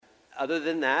other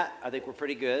than that, I think we're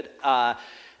pretty good.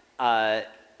 And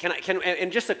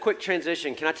just a quick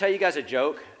transition, can I tell you guys a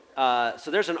joke? So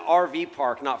there's an RV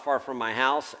park not far from my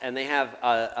house, and they have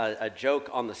a joke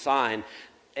on the sign,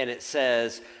 and it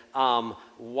says,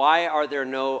 why are there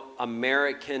no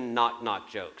American knock-knock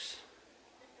jokes?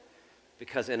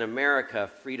 Because in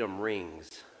America, freedom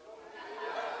rings.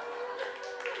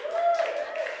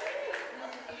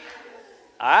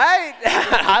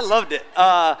 I loved it.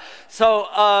 So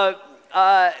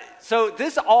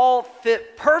this all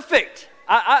fit perfect.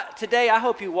 Today, I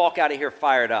hope you walk out of here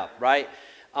fired up, right?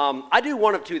 I do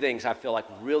one of two things I feel like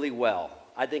really well.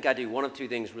 I think I do one of two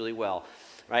things really well,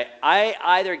 right? I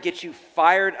either get you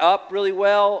fired up really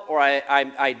well, or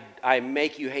I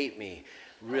make you hate me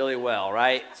really well,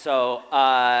 right? So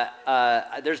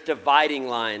there's dividing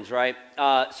lines, right?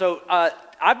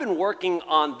 I've been working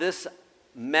on this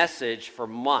message for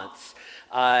months,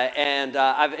 and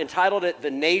I've entitled it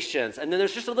The Nations, and then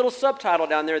there's just a little subtitle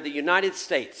down there, The United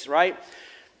States, right?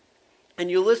 And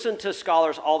you listen to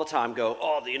scholars all the time go,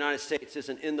 oh, the United States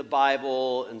isn't in the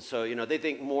Bible, and so, they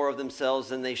think more of themselves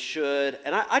than they should.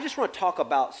 And I just want to talk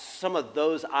about some of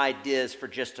those ideas for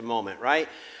just a moment, right?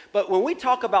 But when we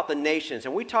talk about the nations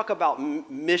and we talk about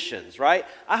missions, right,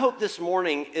 I hope this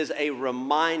morning is a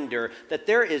reminder that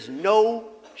there is no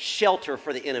shelter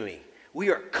for the enemy. We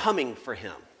are coming for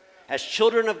him. As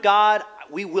children of God,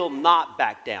 we will not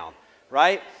back down,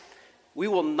 right? We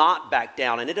will not back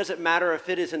down. And it doesn't matter if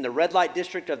it is in the red light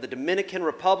district of the Dominican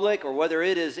Republic or whether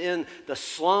it is in the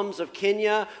slums of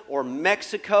Kenya or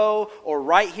Mexico or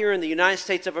right here in the United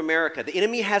States of America. The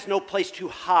enemy has no place to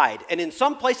hide. And in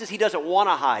some places he doesn't want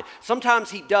to hide.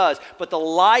 Sometimes he does. But the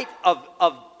light of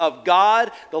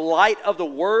God, the light of the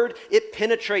Word, it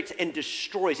penetrates and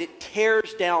destroys. It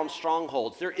tears down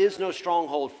strongholds. There is no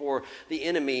stronghold for the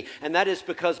enemy. And that is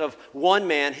because of one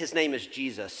man. His name is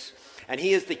Jesus. And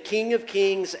he is the King of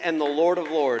Kings and the Lord of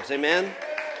Lords. Amen?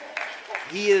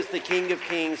 He is the King of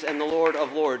Kings and the Lord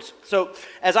of Lords. So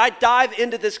as I dive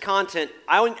into this content,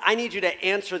 I need you to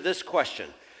answer this question,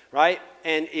 right?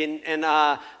 And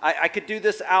I could do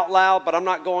this out loud, but I'm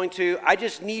not going to. I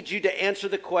just need you to answer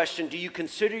the question, do you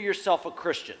consider yourself a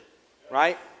Christian,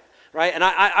 right? Right? And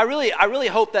I really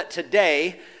hope that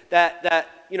today that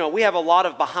we have a lot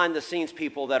of behind-the-scenes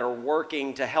people that are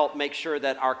working to help make sure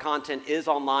that our content is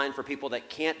online for people that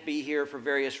can't be here for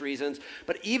various reasons.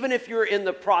 But even if you're in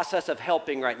the process of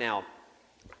helping right now,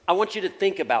 I want you to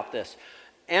think about this.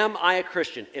 Am I a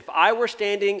Christian? If I were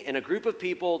standing in a group of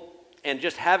people and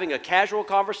just having a casual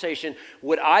conversation,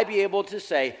 would I be able to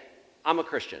say, I'm a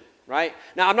Christian? Right?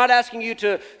 Now, I'm not asking you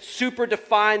to super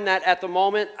define that at the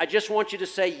moment. I just want you to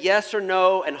say yes or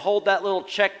no and hold that little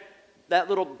checked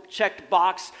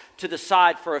box to the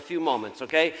side for a few moments,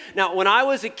 okay? Now, when I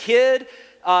was a kid,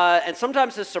 and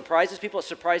sometimes this surprises people, it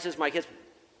surprises my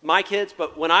kids,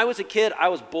 but when I was a kid, I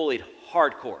was bullied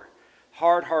hardcore.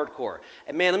 Hardcore.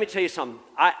 And man, let me tell you something.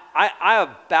 I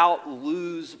about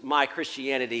lose my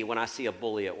Christianity when I see a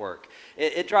bully at work.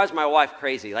 It drives my wife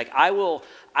crazy. Like I will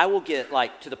get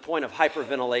like to the point of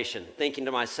hyperventilation, thinking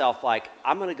to myself like,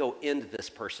 I'm going to go into this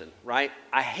person, right?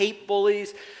 I hate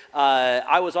bullies.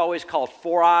 I was always called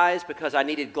Four Eyes because I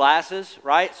needed glasses,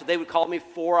 right? So they would call me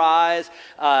Four Eyes.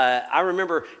 I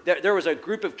remember there was a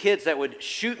group of kids that would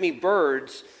shoot me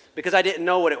birds because I didn't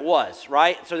know what it was,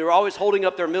 right? So they were always holding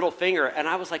up their middle finger, and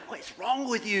I was like, what is wrong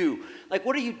with you? Like,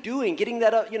 what are you doing? Getting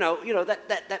that up,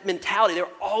 that mentality. They were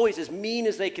always as mean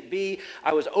as they could be.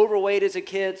 I was overweight as a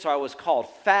kid, so I was called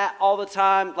fat all the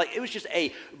time. Like, it was just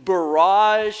a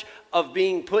barrage of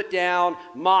being put down,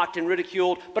 mocked, and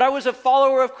ridiculed. But I was a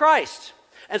follower of Christ.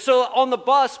 And so on the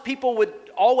bus, people would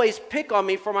always pick on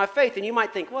me for my faith. And you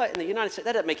might think, what, in the United States?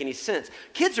 That doesn't make any sense.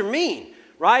 Kids are mean.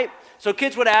 Right? So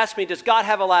kids would ask me, does God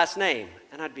have a last name?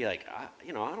 And I'd be like, I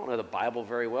don't know the Bible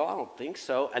very well. I don't think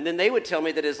so. And then they would tell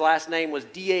me that his last name was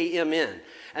D-A-M-N.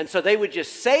 And so they would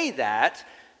just say that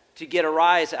to get a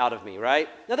rise out of me, right?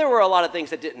 Now, there were a lot of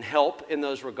things that didn't help in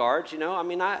those regards,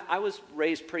 I was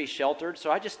raised pretty sheltered,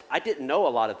 so I didn't know a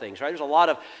lot of things, right? There's a lot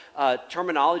of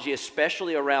terminology,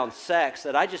 especially around sex,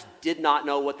 that I just did not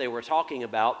know what they were talking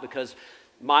about because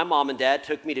my mom and dad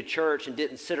took me to church and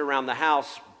didn't sit around the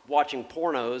house watching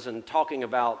pornos and talking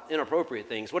about inappropriate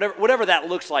things, whatever that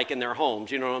looks like in their homes,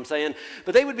 you know what I'm saying?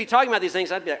 But they would be talking about these things,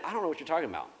 I'd be like, I don't know what you're talking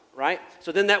about, right?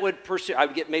 So then that would pursue, I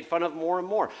would get made fun of more and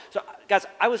more. So guys,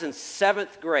 I was in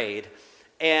 7th grade,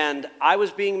 and I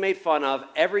was being made fun of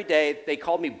every day. They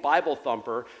called me Bible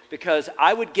Thumper because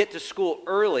I would get to school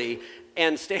early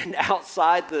and stand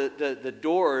outside the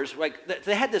doors. Like,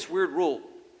 they had this weird rule.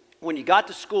 When you got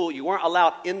to school, you weren't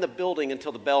allowed in the building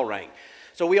until the bell rang.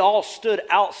 So we all stood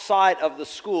outside of the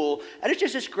school, and it's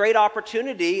just this great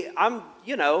opportunity. I'm,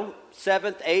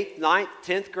 7th, 8th, 9th,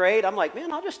 10th grade. I'm like,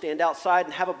 man, I'll just stand outside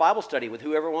and have a Bible study with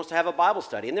whoever wants to have a Bible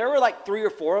study. And there were like 3 or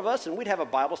 4 of us, and we'd have a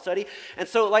Bible study. And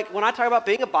so like when I talk about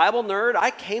being a Bible nerd,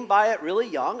 I came by it really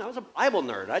young. I was a Bible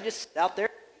nerd. I just out there.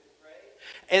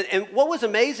 And what was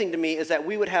amazing to me is that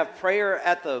we would have prayer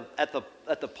at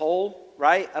the pole,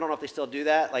 right? I don't know if they still do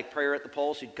that, like prayer at the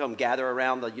pole. So you'd come gather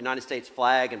around the United States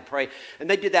flag and pray. And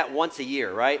they did that once a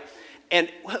year, right? And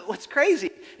what's crazy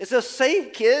is those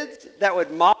same kids that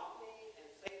would mock me and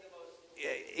say the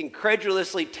most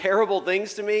incredulously terrible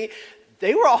things to me,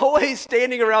 they were always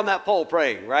standing around that pole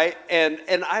praying, right? And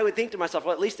I would think to myself,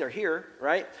 well, at least they're here,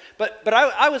 right? But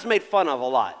I was made fun of a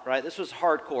lot, right? This was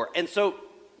hardcore. And so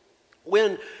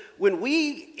when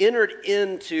we entered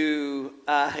into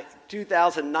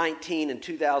 2019 and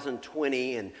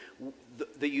 2020, and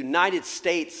the United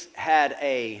States had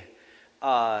a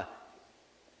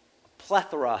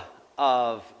plethora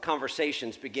of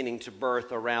conversations beginning to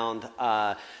birth around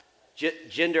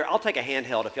gender. I'll take a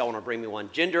handheld if y'all want to bring me one.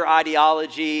 Gender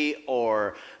ideology,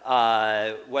 or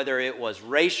whether it was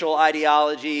racial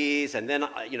ideologies. And then,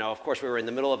 of course, we were in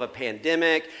the middle of a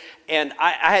pandemic. And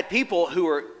I had people who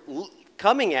were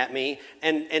coming at me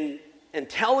and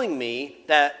telling me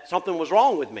that something was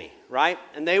wrong with me, right?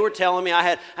 And they were telling me, I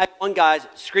had one guy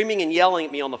screaming and yelling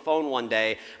at me on the phone one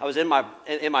day. I was in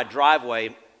my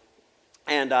driveway,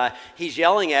 and he's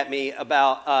yelling at me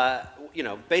about,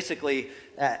 basically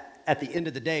at the end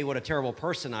of the day, what a terrible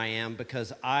person I am,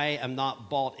 because I am not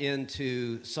bought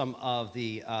into some of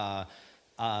the,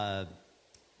 I'm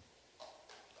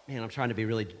trying to be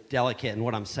really delicate in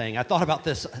what I'm saying. I thought about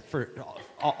this for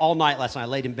all night last night. I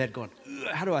laid in bed going,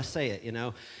 how do I say it,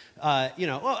 Well,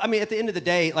 at the end of the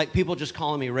day, like, people just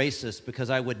calling me racist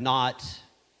because I would not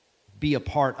be a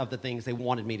part of the things they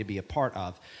wanted me to be a part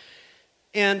of.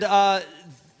 And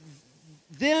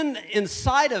then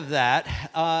inside of that,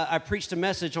 I preached a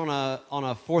message on a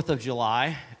 4th of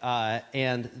July,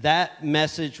 and that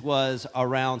message was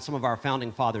around some of our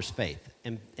founding fathers' faith.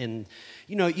 And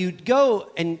you'd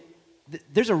go, and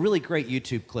there's a really great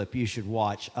YouTube clip you should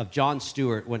watch of Jon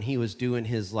Stewart when he was doing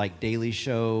his like Daily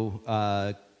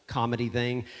Show comedy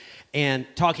thing, and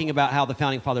talking about how the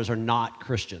founding fathers are not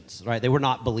Christians, right? They were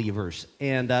not believers.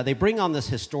 And they bring on this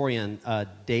historian,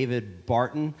 David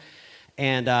Barton.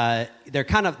 And they're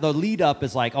kind of, the lead up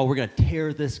is like, oh, we're going to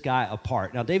tear this guy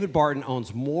apart. Now, David Barton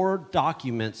owns more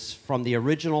documents from the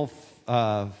original,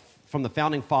 from the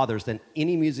founding fathers than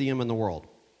any museum in the world.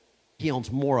 He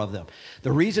owns more of them.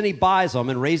 The reason he buys them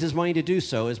and raises money to do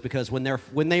so is because when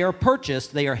they are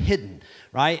purchased, they are hidden,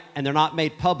 right? And they're not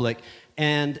made public.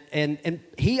 And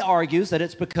he argues that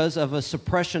it's because of a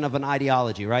suppression of an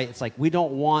ideology, right? It's like, we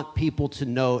don't want people to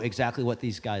know exactly what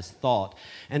these guys thought.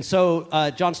 And so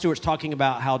Jon Stewart's talking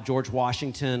about how George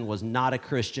Washington was not a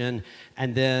Christian,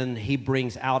 and then he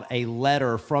brings out a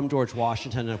letter from George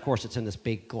Washington, and of course it's in this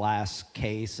big glass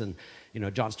case, and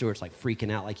Jon Stewart's like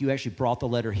freaking out, like, you actually brought the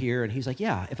letter here? And he's like,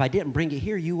 yeah, if I didn't bring it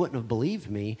here, you wouldn't have believed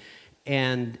me.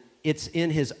 And it's in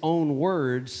his own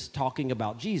words talking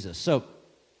about Jesus. So,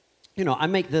 I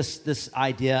make this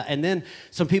idea, and then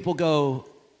some people go,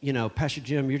 Pastor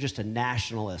Jim, you're just a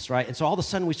nationalist, right? And so all of a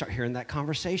sudden we start hearing that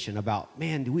conversation about,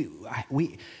 man,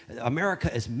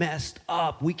 America is messed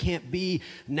up. We can't be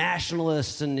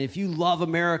nationalists, and if you love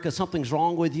America, something's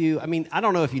wrong with you. I mean, I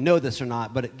don't know if you know this or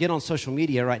not, but get on social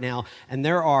media right now, and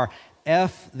there are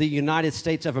F the United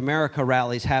States of America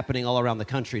rallies happening all around the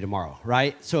country tomorrow,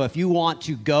 right? So if you want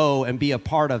to go and be a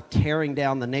part of tearing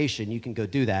down the nation, you can go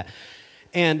do that.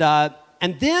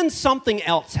 And then something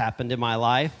else happened in my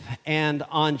life, and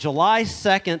on July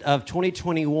 2nd of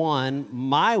 2021,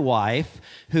 my wife,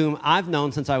 whom I've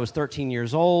known since I was 13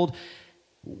 years old,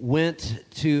 went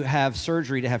to have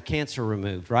surgery to have cancer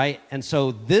removed, right? And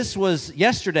so this was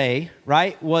yesterday,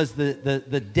 right, was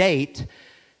the date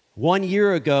 1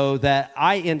 year ago that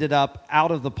I ended up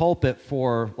out of the pulpit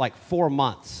for like 4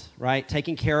 months, right,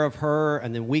 taking care of her,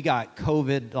 and then we got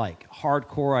COVID like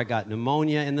hardcore. I got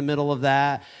pneumonia in the middle of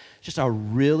that. Just a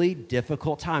really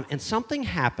difficult time. And something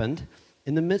happened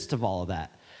in the midst of all of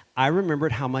that. I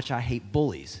remembered how much I hate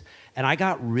bullies. And I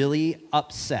got really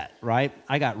upset, right?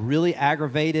 I got really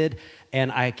aggravated,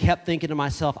 and I kept thinking to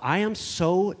myself, I am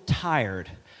so tired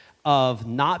of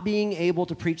not being able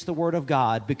to preach the Word of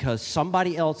God because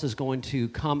somebody else is going to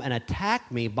come and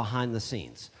attack me behind the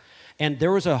scenes. And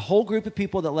there was a whole group of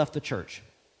people that left the church,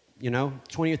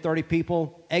 20 or 30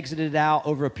 people exited out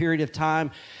over a period of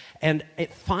time. And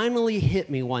it finally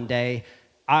hit me one day.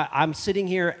 I'm sitting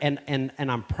here and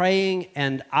I'm praying,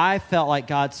 and I felt like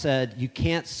God said, you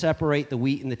can't separate the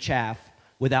wheat and the chaff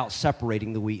without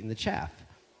separating the wheat and the chaff.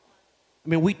 I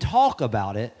mean, we talk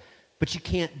about it, but you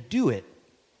can't do it.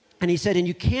 And he said, and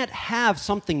you can't have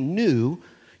something new.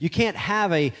 You can't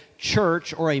have a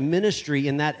church or a ministry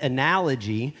in that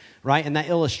analogy, right, in that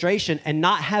illustration, and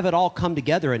not have it all come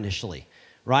together initially,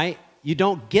 right? You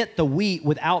don't get the wheat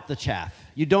without the chaff.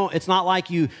 It's not like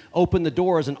you open the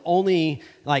doors and only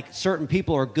like certain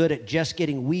people are good at just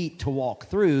getting wheat to walk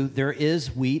through. There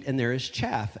is wheat and there is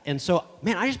chaff. And so,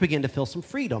 man, I just began to feel some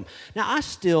freedom. Now, I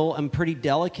still am pretty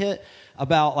delicate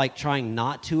about like trying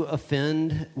not to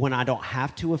offend when I don't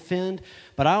have to offend.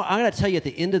 But I'm going to tell you at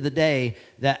the end of the day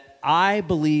that I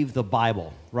believe the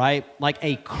Bible, right? Like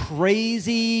a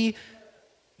crazy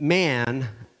man,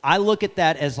 I look at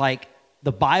that as like,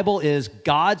 the Bible is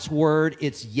God's word.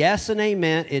 It's yes and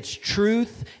amen. It's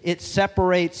truth. It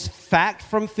separates fact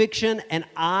from fiction. And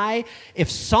if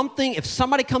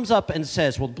somebody comes up and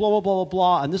says, well, blah, blah, blah, blah,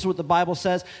 blah, and this is what the Bible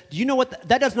says, do you know what?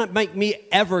 That does not make me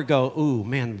ever go, ooh,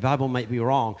 man, the Bible might be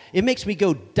wrong. It makes me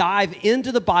go dive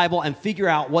into the Bible and figure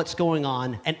out what's going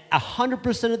on. And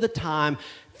 100% of the time,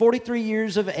 43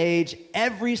 years of age,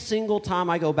 every single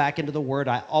time I go back into the word,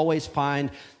 I always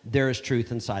find there is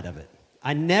truth inside of it.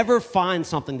 I never find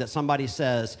something that somebody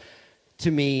says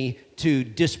to me to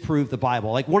disprove the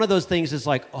Bible. Like one of those things is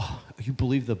like, oh, you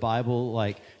believe the Bible?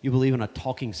 Like you believe in a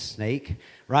talking snake,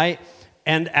 right?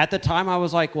 And at the time I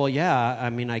was like, well, yeah, I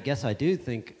mean, I guess I do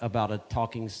think about a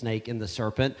talking snake and the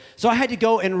serpent. So I had to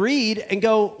go and read and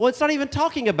go, well, it's not even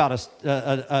talking about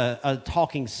a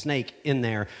talking snake in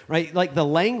there, right? Like the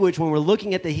language, when we're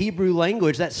looking at the Hebrew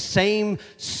language, that same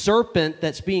serpent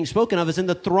that's being spoken of is in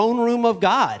the throne room of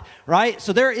God, right?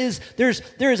 So there is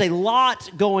a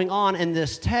lot going on in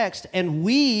this text, and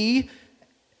we,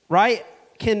 right,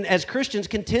 can, as Christians,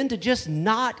 can tend to just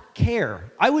not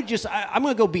care. I'm going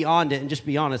to go beyond it and just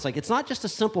be honest. Like, it's not just a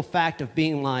simple fact of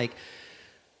being like,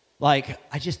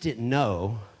 I just didn't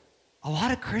know. A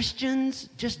lot of Christians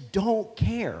just don't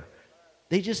care.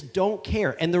 They just don't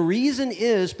care. And the reason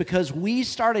is because we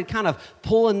started kind of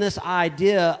pulling this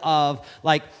idea of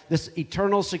like this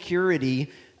eternal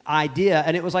security idea,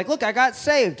 and it was like, look, I got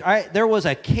saved. All right, there was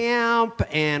a camp,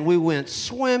 and we went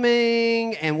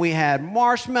swimming, and we had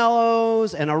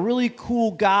marshmallows, and a really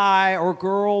cool guy or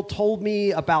girl told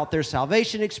me about their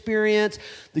salvation experience.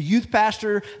 The youth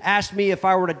pastor asked me if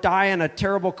I were to die in a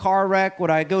terrible car wreck,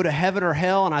 would I go to heaven or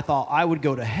hell? And I thought I would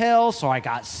go to hell, so I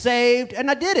got saved,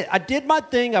 and I did it. I did my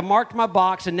thing. I marked my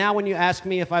box, and now when you ask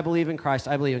me if I believe in Christ,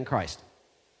 I believe in Christ.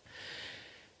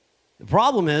 The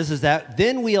problem is that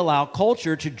then we allow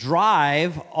culture to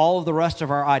drive all of the rest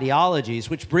of our ideologies,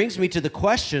 which brings me to the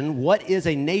question, what is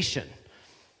a nation,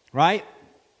 right?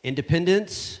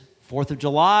 Independence, 4th of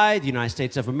July, the United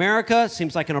States of America,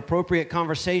 seems like an appropriate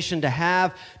conversation to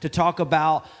have to talk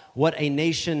about what a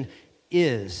nation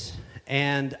is.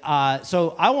 And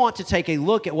so I want to take a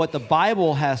look at what the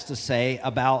Bible has to say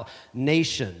about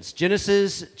nations.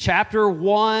 Genesis chapter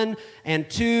 1 and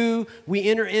 2, we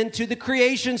enter into the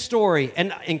creation story.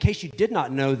 And in case you did not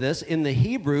know this, in the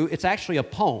Hebrew, it's actually a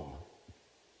poem.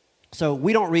 So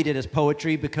we don't read it as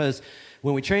poetry because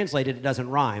when we translate it, it doesn't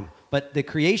rhyme. But the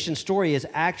creation story is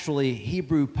actually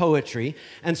Hebrew poetry.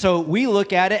 And so we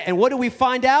look at it, and what do we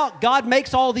find out? God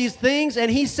makes all these things,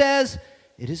 and he says,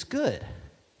 it is good.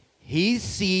 He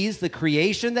sees the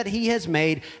creation that he has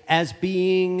made as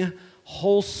being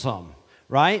wholesome,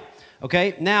 right?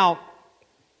 Okay, now,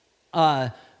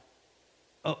 hold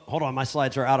on, my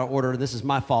slides are out of order. This is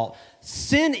my fault.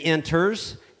 Sin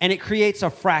enters, and it creates a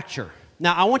fracture.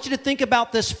 Now, I want you to think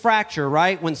about this fracture,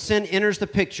 right? When sin enters the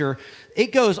picture,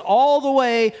 it goes all the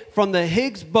way from the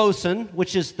Higgs boson,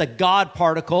 which is the God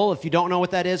particle. If you don't know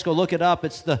what that is, go look it up.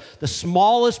 It's the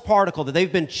smallest particle that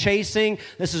they've been chasing.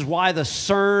 This is why the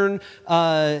CERN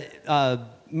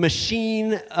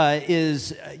machine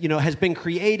has been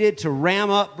created to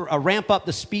ramp up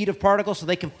the speed of particles so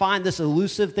they can find this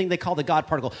elusive thing they call the God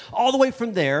particle. All the way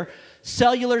from there,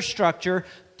 cellular structure,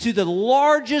 to the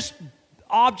largest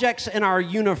objects in our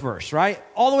universe, right?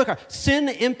 All the way across. Sin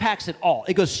impacts it all.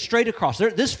 It goes straight across.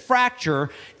 This fracture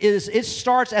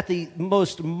starts at the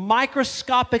most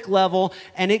microscopic level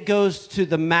and it goes to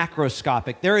the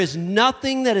macroscopic. There is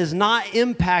nothing that is not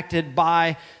impacted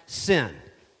by sin.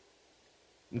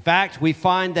 In fact, we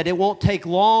find that it won't take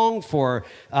long for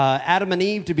Adam and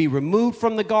Eve to be removed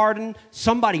from the garden.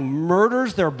 Somebody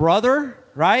murders their brother,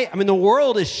 right? I mean, the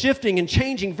world is shifting and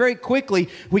changing very quickly.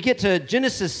 We get to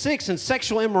Genesis 6, and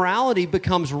sexual immorality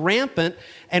becomes rampant,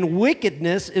 and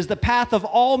wickedness is the path of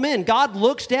all men. God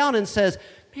looks down and says,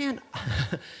 man,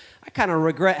 I kind of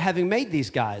regret having made these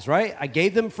guys, right? I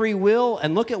gave them free will,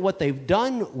 and look at what they've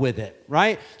done with it,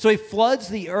 right? So he floods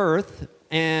the earth,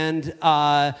 and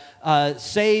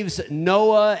saves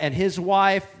Noah and his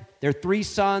wife, their 3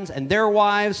 sons, and their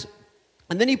wives.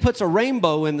 And then he puts a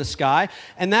rainbow in the sky,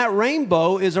 and that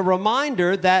rainbow is a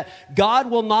reminder that God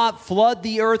will not flood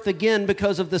the earth again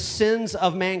because of the sins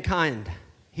of mankind.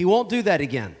 He won't do that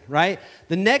again, right?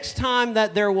 The next time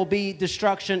that there will be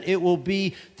destruction, it will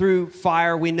be through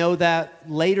fire. We know that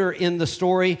later in the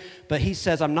story, but he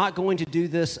says, I'm not going to do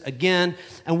this again.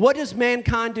 And what does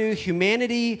mankind do?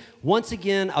 Humanity, once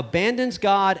again, abandons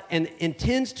God and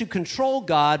intends to control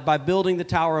God by building the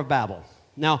Tower of Babel.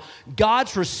 Now,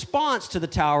 God's response to the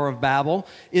Tower of Babel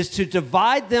is to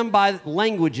divide them by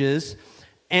languages,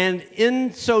 and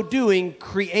in so doing,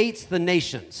 creates the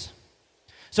nations.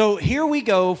 So here we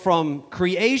go from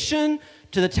creation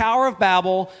to the Tower of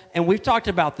Babel, and we've talked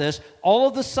about this. All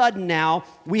of a sudden now,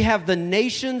 we have the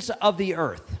nations of the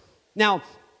earth. Now,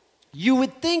 you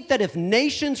would think that if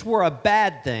nations were a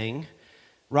bad thing,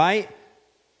 right,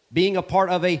 being a part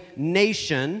of a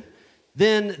nation,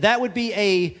 then that would be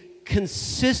a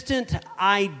consistent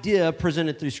idea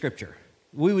presented through Scripture.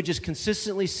 We would just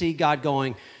consistently see God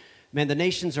going, man, the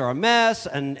nations are a mess,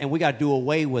 and we got to do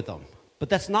away with them. But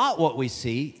that's not what we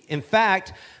see. In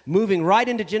fact, moving right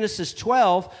into Genesis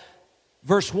 12,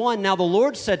 verse 1, now the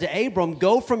Lord said to Abram,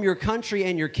 go from your country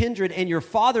and your kindred and your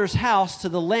father's house to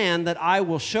the land that I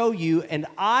will show you, and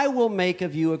I will make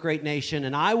of you a great nation,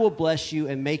 and I will bless you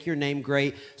and make your name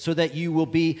great, so that you will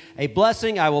be a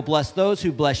blessing. I will bless those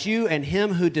who bless you, and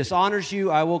him who dishonors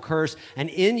you I will curse, and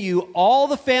in you all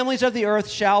the families of the earth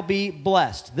shall be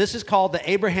blessed. This is called the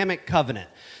Abrahamic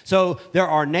covenant. So there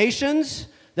are nations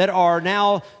that are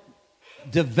now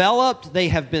developed. They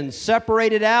have been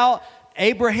separated out.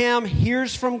 Abraham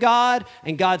hears from God,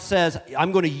 and God says,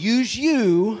 I'm going to use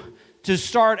you to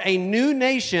start a new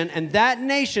nation, and that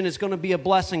nation is going to be a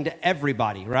blessing to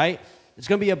everybody, right? It's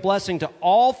going to be a blessing to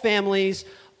all families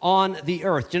on the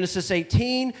earth. Genesis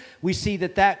 18, we see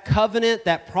that covenant,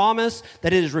 that promise,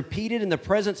 that it is repeated in the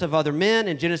presence of other men.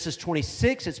 In Genesis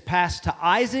 26, it's passed to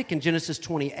Isaac. In Genesis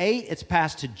 28, it's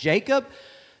passed to Jacob.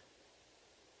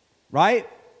 Right?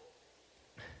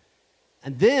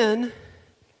 And then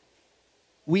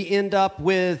we end up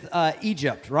with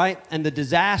Egypt, right? And the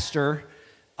disaster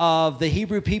of the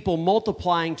Hebrew people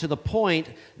multiplying to the point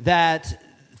that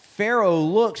Pharaoh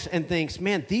looks and thinks,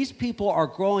 man, these people are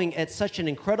growing at such an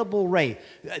incredible rate.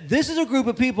 This is a group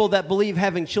of people that believe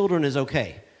having children is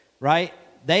okay, right?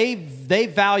 They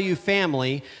value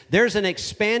family. There's an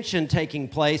expansion taking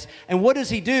place. And what does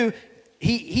he do?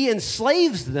 He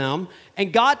enslaves them,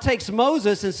 and God takes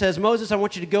Moses and says, Moses, I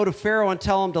want you to go to Pharaoh and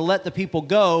tell him to let the people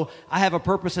go. I have a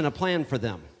purpose and a plan for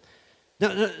them.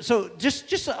 Now, so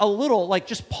just a little,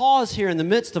 just pause here in the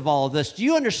midst of all of this. Do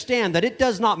you understand that it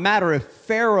does not matter if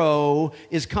Pharaoh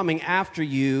is coming after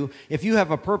you? If you have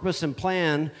a purpose and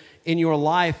plan in your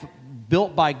life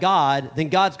built by God, then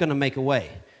God's going to make a way.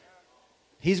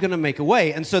 He's going to make a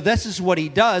way. And so this is what he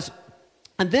does.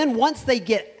 And then once they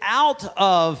get out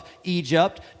of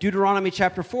Egypt, Deuteronomy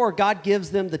chapter 4, God gives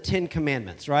them the 10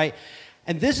 commandments, right?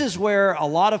 And this is where a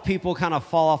lot of people kind of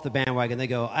fall off the bandwagon. They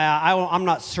go, I'm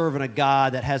not serving a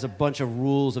God that has a bunch of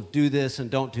rules of do this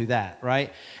and don't do that,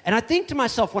 right? And I think to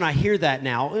myself when I hear that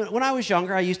now, when I was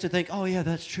younger, I used to think, oh yeah,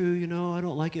 that's true. I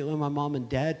don't like it when my mom and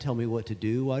dad tell me what to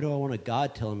do. Why do I want a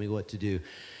God telling me what to do?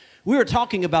 We were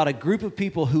talking about a group of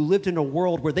people who lived in a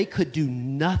world where they could do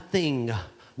nothing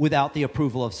without the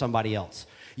approval of somebody else.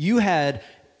 You had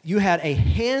a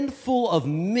handful of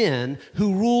men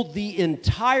who ruled the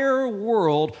entire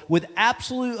world with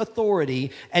absolute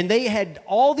authority, and they had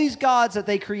all these gods that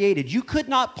they created. You could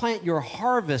not plant your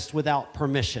harvest without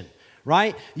permission,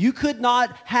 right? You could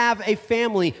not have a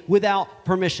family without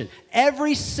permission.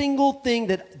 Every single thing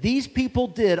that these people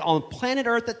did on planet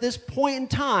Earth at this point in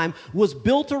time was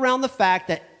built around the fact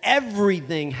that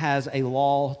everything has a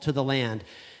law to the land.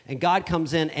 And God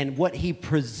comes in, and what he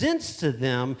presents to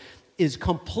them is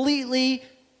completely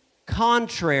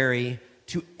contrary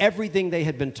to everything they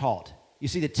had been taught. You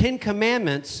see, the 10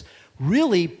 Commandments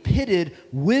really pitted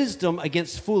wisdom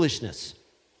against foolishness.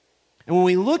 And when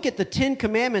we look at the 10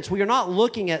 Commandments, we are not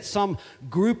looking at some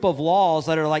group of laws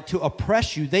that are like to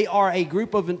oppress you. They are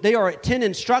 10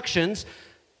 instructions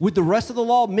with the rest of the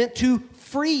law meant to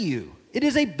free you. It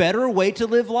is a better way to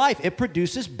live life. It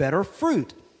produces better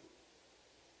fruit.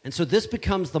 And so this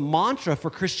becomes the mantra for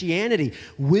Christianity,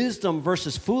 wisdom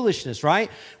versus foolishness,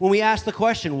 right? When we ask the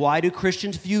question, why do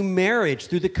Christians view marriage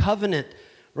through the covenant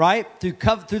right?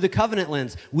 Through the covenant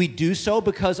lens. We do so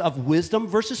because of wisdom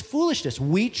versus foolishness.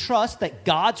 We trust that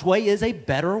God's way is a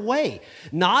better way.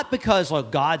 Not because, well,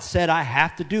 God said I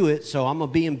have to do it, so I'm going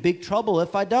to be in big trouble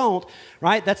if I don't,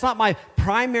 right? That's not my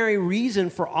primary reason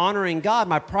for honoring God.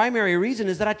 My primary reason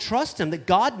is that I trust Him, that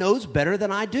God knows better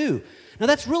than I do. Now,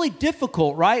 that's really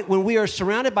difficult, right? When we are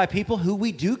surrounded by people who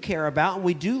we do care about and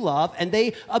we do love, and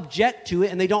they object to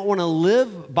it and they don't want to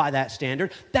live by that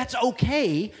standard. That's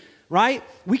okay, right?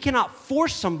 We cannot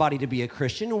force somebody to be a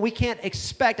Christian, and we can't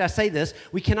expect, I say this,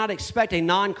 we cannot expect a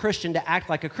non-Christian to act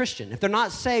like a Christian. If they're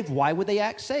not saved, why would they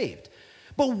act saved?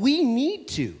 But we need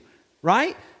to,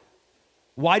 right?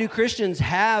 Why do Christians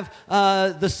have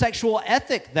the sexual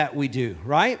ethic that we do,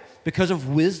 right? Because of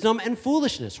wisdom and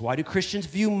foolishness. Why do Christians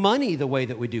view money the way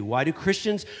that we do? Why do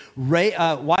Christians,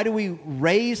 why do we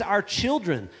raise our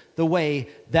children the way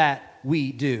that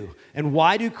we do? And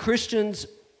why do Christians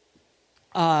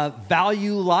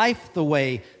value life the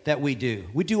way that we do?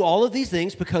 We do all of these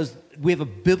things because we have a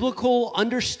biblical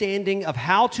understanding of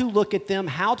how to look at them,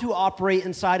 how to operate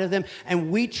inside of them, and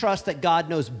we trust that God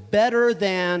knows better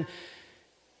than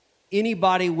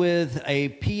anybody with a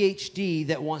PhD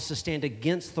that wants to stand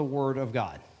against the Word of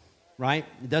God, right?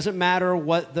 It doesn't matter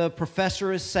what the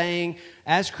professor is saying.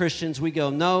 As Christians, we go,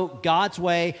 no, God's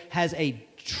way has a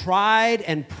tried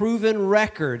and proven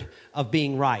record of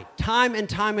being right. Time and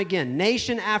time again,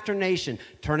 nation after nation,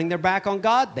 turning their back on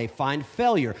God, they find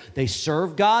failure. They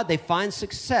serve God, they find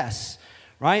success,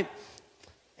 right?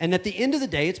 And at the end of the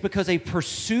day, it's because a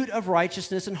pursuit of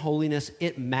righteousness and holiness,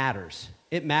 it matters.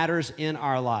 It matters in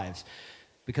our lives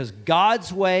because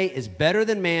God's way is better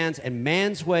than man's, and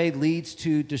man's way leads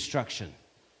to destruction.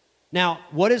 Now,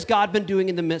 what has God been doing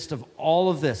in the midst of all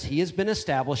of this? He has been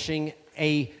establishing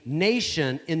a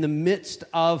nation in the midst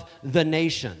of the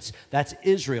nations. That's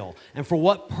Israel. And for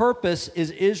what purpose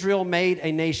is Israel made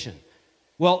a nation?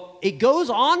 Well, it goes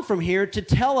on from here to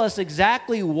tell us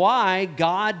exactly why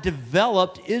God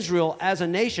developed Israel as a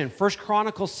nation. 1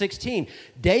 Chronicles 16,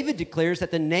 David declares that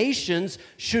the nations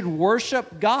should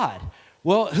worship God.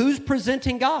 Well, who's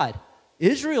presenting God?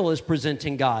 Israel is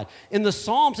presenting God. In the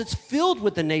Psalms, it's filled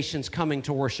with the nations coming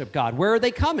to worship God. Where are they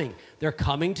coming? They're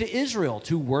coming to Israel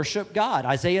to worship God.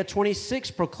 Isaiah 26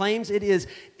 proclaims it is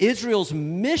Israel's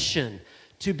mission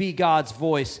to be God's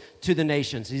voice to the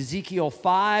nations. Ezekiel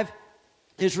 5,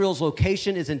 Israel's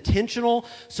location is intentional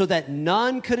so that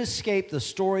none could escape the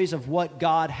stories of what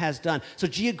God has done. So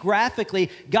geographically,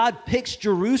 God picks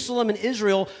Jerusalem and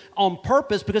Israel on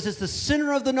purpose because it's the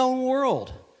center of the known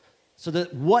world. So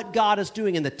that what God is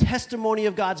doing and the testimony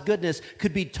of God's goodness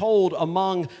could be told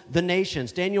among the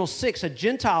nations. Daniel 6, a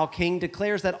Gentile king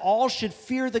declares that all should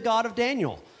fear the God of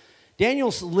Daniel.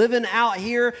 Daniel's living out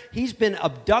here. He's been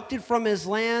abducted from his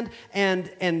land,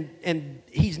 and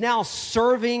he's now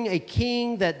serving a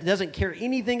king that doesn't care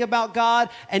anything about God,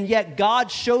 and yet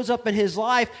God shows up in his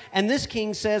life, and this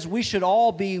king says we should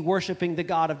all be worshiping the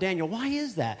God of Daniel. Why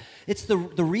is that? It's the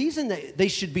reason that they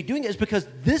should be doing it is because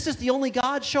this is the only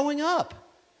God showing up.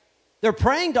 They're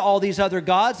praying to all these other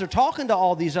gods. They're talking to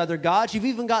all these other gods. You've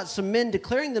even got some men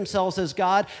declaring themselves as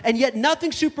God, and yet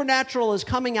nothing supernatural is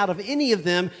coming out of any of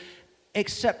them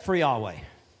except for Yahweh.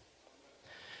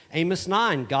 Amos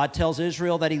 9, God tells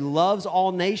Israel that He loves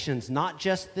all nations, not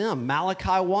just them.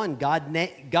 Malachi 1,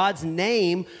 God's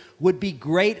name would be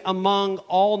great among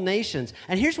all nations.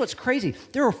 And here's what's crazy.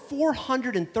 There are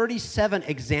 437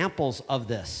 examples of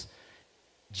this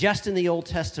just in the Old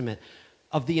Testament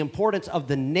of the importance of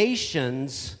the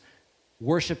nations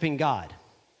worshiping God.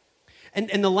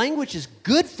 And the language is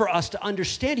good for us to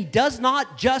understand. He does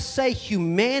not just say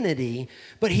humanity,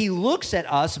 but He looks at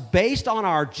us based on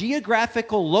our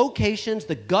geographical locations,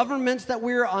 the governments that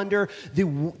we're under,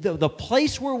 the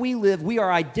place where we live. We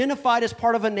are identified as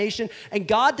part of a nation. And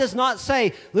God does not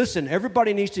say, listen,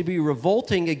 everybody needs to be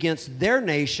revolting against their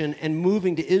nation and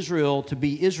moving to Israel to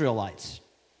be Israelites.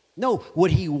 No,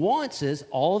 what He wants is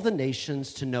all of the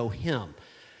nations to know Him.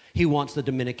 He wants the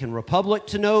Dominican Republic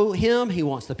to know Him. He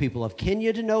wants the people of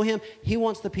Kenya to know Him. He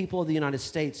wants the people of the United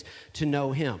States to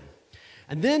know Him.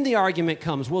 And then the argument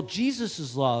comes, well, Jesus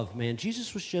is love, man.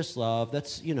 Jesus was just love.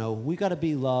 That's, we got to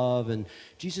be love, and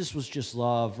Jesus was just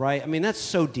love, right? I mean, that's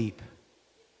so deep.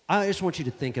 I just want you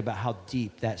to think about how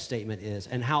deep that statement is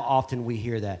and how often we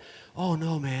hear that. Oh,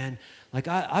 no, man. Like,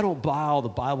 I don't buy all the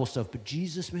Bible stuff, but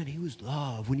Jesus, man, He was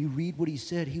love. When you read what He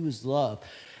said, He was love.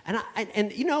 And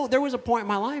there was a point in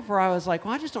my life where I was like,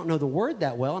 well, I just don't know the word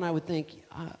that well. And I would think,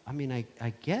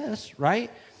 I guess,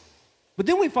 right? But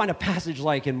then we find a passage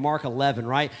like in Mark 11,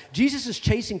 right? Jesus is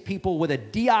chasing people with a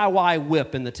DIY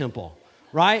whip in the temple,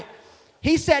 right?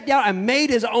 He sat down and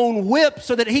made his own whip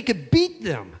so that he could beat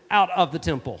them out of the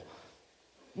temple.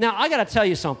 Now, I got to tell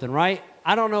you something, right?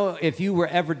 I don't know if you were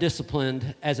ever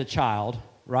disciplined as a child,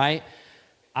 right?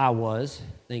 I was.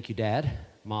 Thank you, Dad,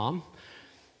 Mom.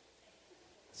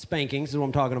 Spankings is what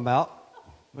I'm talking about,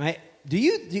 right?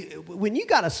 When you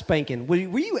got a spanking, were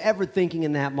you ever thinking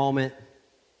in that moment,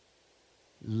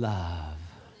 love,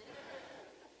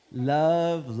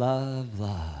 love, love,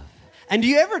 love? And do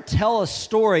you ever tell a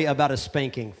story about a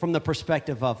spanking from the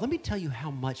perspective of, let me tell you how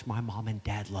much my mom and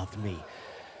dad loved me.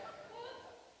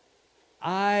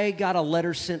 I got a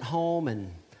letter sent home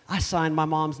and I signed my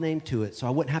mom's name to it so I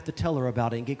wouldn't have to tell her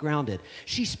about it and get grounded.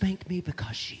 She spanked me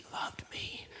because she loved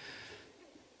me.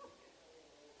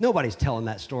 Nobody's telling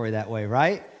that story that way,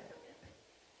 right?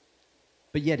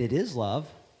 But yet it is love.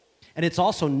 And it's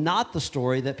also not the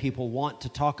story that people want to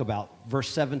talk about. Verse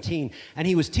 17, and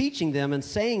he was teaching them and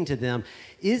saying to them,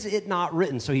 is it not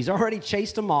written? So he's already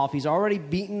chased them off. He's already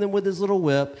beaten them with his little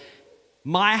whip.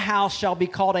 My house shall be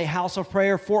called a house of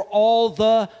prayer for all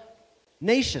the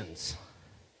nations.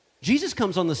 Jesus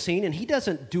comes on the scene and he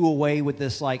doesn't do away with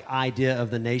this idea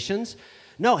of the nations.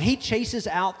 No, he chases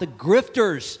out the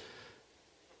grifters,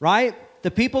 right? The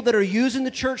people that are using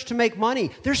the church to make money.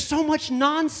 There's so much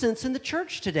nonsense in the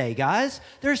church today, guys.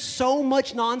 There's so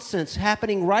much nonsense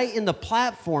happening right in the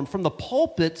platform from the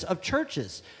pulpits of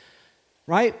churches,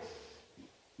 right?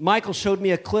 Michael showed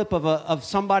me a clip of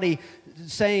somebody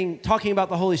talking about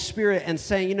the Holy Spirit and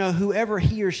saying, whoever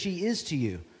he or she is to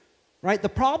you, right? The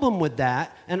problem with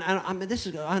that, and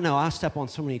I know I step on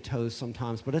so many toes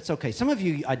sometimes, but it's okay. Some of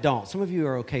you, I don't. Some of you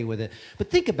are okay with it.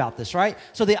 But think about this, right?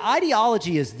 So the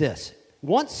ideology is this.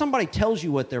 Once somebody tells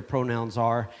you what their pronouns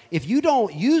are, if you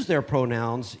don't use their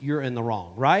pronouns, you're in the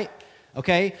wrong, right?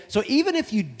 Okay? So even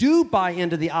if you do buy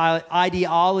into the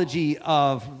ideology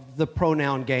of the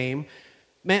pronoun game,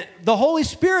 man, the Holy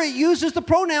Spirit uses the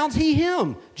pronouns he,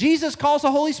 him. Jesus calls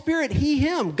the Holy Spirit he,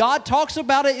 him. God talks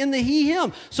about it in the he,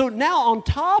 him. So now on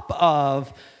top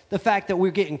of the fact that we're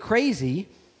getting crazy,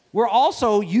 we're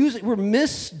also we're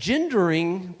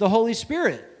misgendering the Holy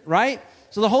Spirit, right?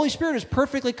 So the Holy Spirit is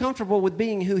perfectly comfortable with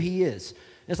being who he is.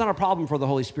 It's not a problem for the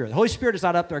Holy Spirit. The Holy Spirit is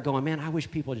not up there going, man, I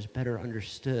wish people just better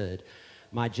understood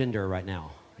my gender right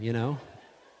now, The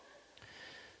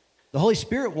Holy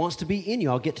Spirit wants to be in you.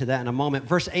 I'll get to that in a moment.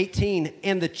 Verse 18,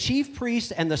 and the chief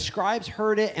priests and the scribes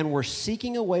heard it and were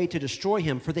seeking a way to destroy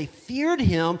him, for they feared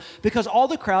him because all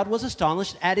the crowd was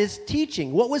astonished at his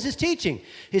teaching. What was his teaching?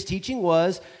 His teaching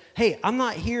was, hey, I'm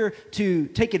not here to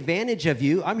take advantage of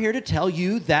you. I'm here to tell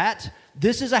you that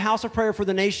this is a house of prayer for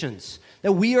the nations,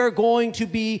 that we are going to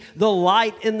be the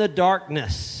light in the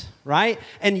darkness, right?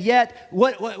 And yet,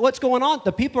 what's going on?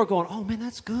 The people are going, oh, man,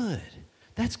 that's good.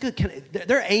 That's good.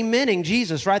 They're amening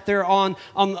Jesus right there on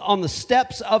the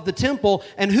steps of the temple.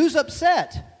 And who's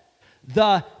upset?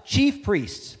 The chief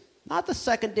priests. Not the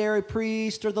secondary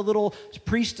priest or the little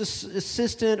priest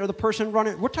assistant or the person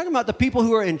running. We're talking about the people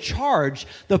who are in charge,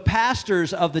 the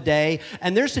pastors of the day.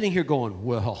 And they're sitting here going,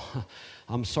 well,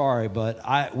 I'm sorry,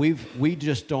 but we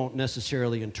just don't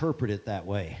necessarily interpret it that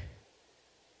way.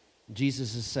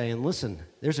 Jesus is saying, listen,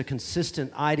 there's a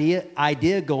consistent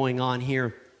idea going on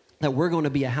here that we're going to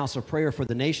be a house of prayer for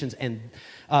the nations. And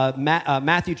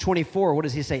Matthew 24, what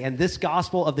does he say? And this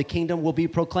gospel of the kingdom will be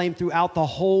proclaimed throughout the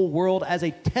whole world as a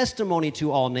testimony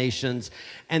to all nations,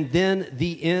 and then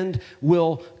the end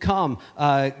will come.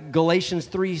 Galatians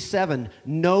 3:7,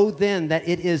 know then that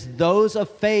it is those of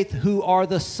faith who are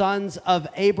the sons of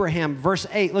Abraham. Verse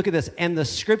 8, look at this. And the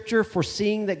scripture,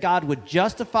 foreseeing that God would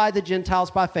justify the Gentiles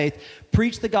by faith,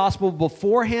 preached the gospel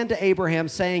beforehand to Abraham,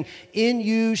 saying, in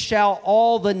you shall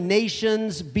all the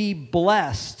nations be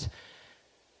blessed.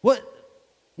 What?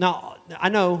 Now, I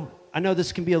know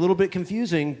this can be a little bit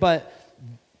confusing, but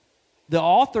the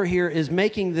author here is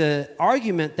making the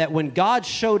argument that when God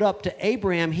showed up to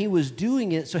Abraham, he was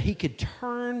doing it so he could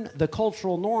turn the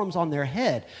cultural norms on their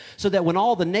head. So that when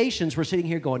all the nations were sitting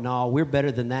here going, no, we're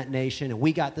better than that nation and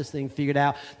we got this thing figured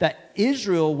out, that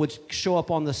Israel would show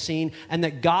up on the scene and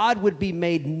that God would be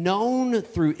made known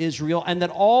through Israel and that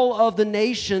all of the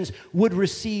nations would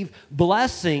receive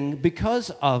blessing because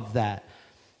of that.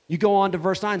 You go on to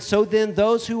verse 9. So then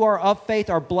those who are of faith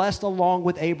are blessed along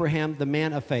with Abraham, the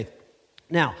man of faith.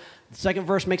 Now, the second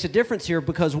verse makes a difference here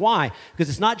because why? Because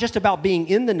it's not just about being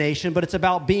in the nation, but it's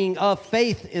about being of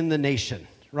faith in the nation,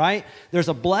 right? There's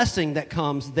a blessing that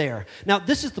comes there. Now,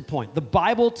 this is the point. The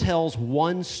Bible tells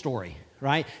one story,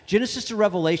 right? Genesis to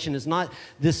Revelation is not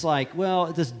this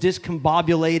this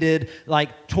discombobulated,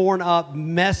 torn up,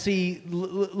 messy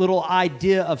little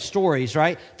idea of stories,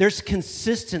 right? There's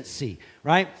consistency,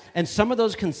 right? And some of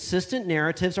those consistent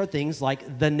narratives are things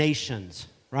like the nations,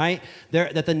 right?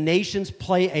 That the nations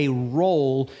play a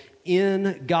role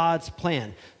in God's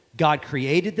plan. God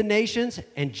created the nations,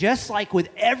 and just like with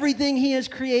everything he has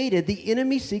created, the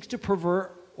enemy seeks to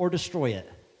pervert or destroy it.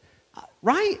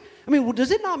 Right? I mean,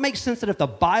 does it not make sense that if the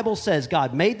Bible says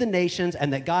God made the nations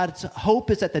and that God's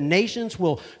hope is that the nations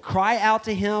will cry out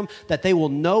to him, that they will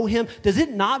know him, does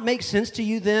it not make sense to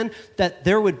you then that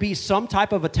there would be some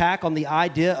type of attack on the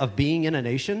idea of being in a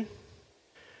nation?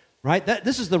 Right?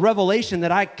 This is the revelation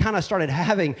that I kind of started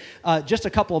having just a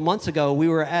couple of months ago. We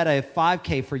were at a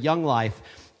 5K for Young Life.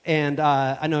 And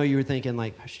I know you were thinking,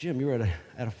 Pastor Jim, you were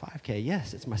at a 5K.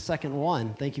 Yes, it's my second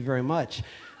one. Thank you very much.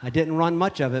 I didn't run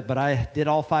much of it, but I did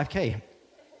all 5K.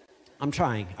 I'm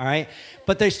trying, all right?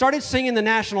 But they started singing the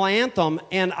national anthem,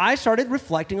 and I started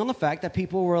reflecting on the fact that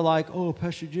people were like, oh,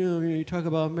 Pastor Jim, you talk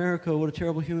about America, what a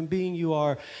terrible human being you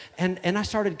are. And I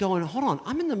started going, hold on,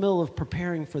 I'm in the middle of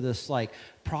preparing for this,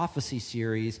 prophecy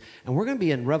series, and we're going to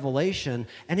be in Revelation,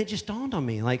 and it just dawned on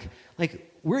me,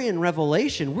 we're in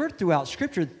Revelation, we're throughout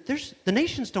Scripture, the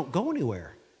nations don't go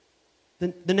anywhere.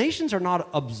 The nations are not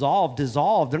absolved,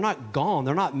 dissolved, they're not gone,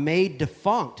 they're not made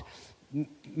defunct.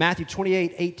 Matthew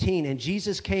 28:18, and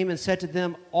Jesus came and said to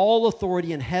them, all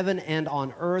authority in heaven and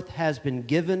on earth has been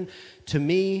given to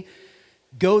me.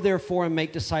 Go therefore and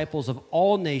make disciples of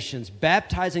all nations,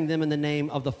 baptizing them in the name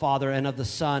of the Father and of the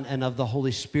Son and of the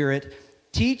Holy Spirit,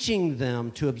 teaching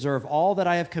them to observe all that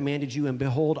I have commanded you, and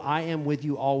behold, I am with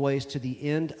you always to the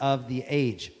end of the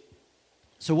age.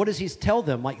 So what does he tell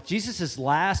them? Jesus'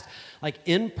 last,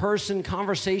 in-person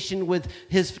conversation with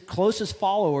his closest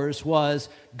followers was,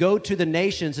 go to the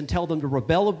nations and tell them to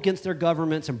rebel against their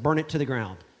governments and burn it to the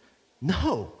ground.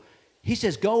 No. He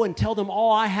says, go and tell them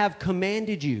all I have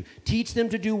commanded you. Teach them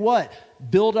to do what?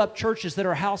 Build up churches that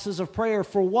are houses of prayer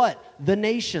for what? The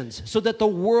nations, so that the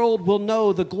world will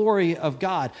know the glory of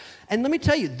God. And let me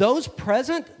tell you, those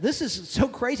present, this is so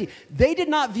crazy, they did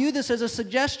not view this as a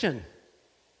suggestion.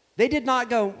 They did not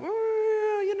go,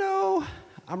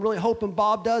 I'm really hoping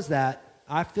Bob does that.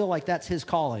 I feel like that's his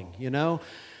calling,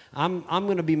 I'm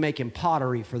going to be making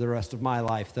pottery for the rest of my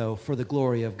life, though, for the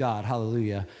glory of God.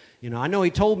 Hallelujah. I know he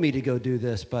told me to go do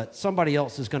this, but somebody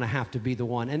else is going to have to be the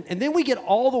one. And then we get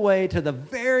all the way to the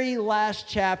very last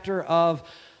chapter of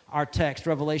our text,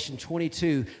 Revelation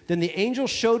 22. Then the angel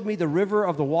showed me the river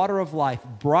of the water of life,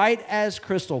 bright as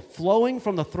crystal, flowing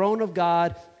from the throne of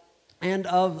God and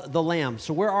of the Lamb.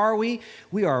 So where are we?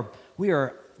 We are.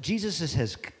 Jesus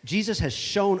has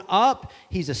shown up.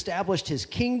 He's established his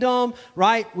kingdom,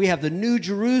 right? We have the New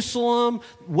Jerusalem.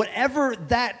 Whatever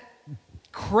that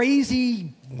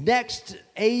crazy next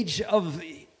age of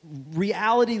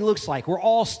reality looks like, we're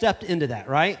all stepped into that,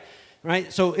 right?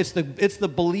 Right? So it's the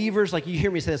believers, you hear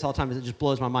me say this all the time, it just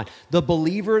blows my mind. The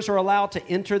believers are allowed to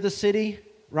enter the city,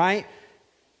 right?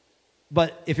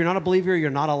 But if you're not a believer, you're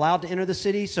not allowed to enter the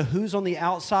city. So who's on the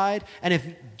outside? And if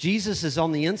Jesus is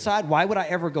on the inside, why would I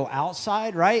ever go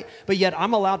outside, right? But yet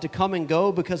I'm allowed to come and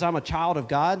go because I'm a child of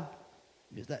God.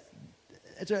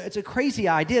 It's a crazy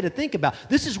idea to think about.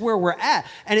 This is where we're at.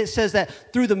 And it says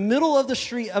that through the middle of the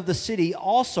street of the city,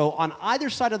 also on either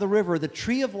side of the river, the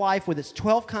tree of life with its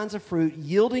 12 kinds of fruit,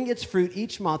 yielding its fruit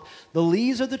each month, the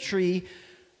leaves of the tree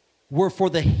were for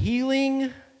the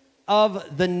healing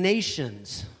of the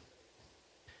nations.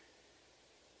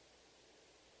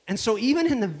 And so even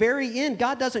in the very end,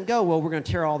 God doesn't go, well, we're going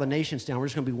to tear all the nations down. We're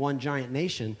just going to be one giant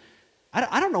nation.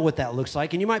 I don't know what that looks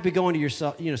like. And you might be going to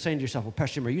yourself, saying to yourself, well,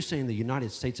 Pastor Jim, are you saying the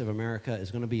United States of America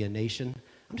is going to be a nation?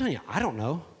 I'm telling you, I don't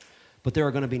know. But there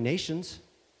are going to be nations.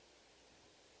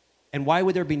 And why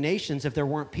would there be nations if there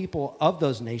weren't people of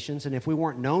those nations and if we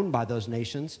weren't known by those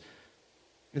nations?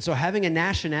 And so having a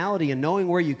nationality and knowing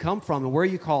where you come from and where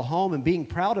you call home and being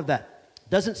proud of that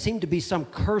doesn't seem to be some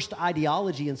cursed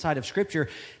ideology inside of Scripture.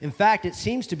 In fact, it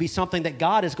seems to be something that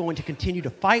God is going to continue to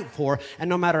fight for. And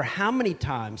no matter how many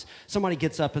times somebody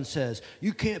gets up and says,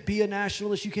 you can't be a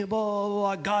nationalist, you can't blah, blah,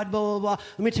 blah, God, blah, blah, blah.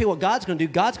 Let me tell you what God's going to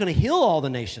do. God's going to heal all the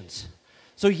nations.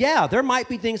 So yeah, there might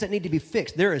be things that need to be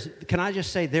fixed. Can I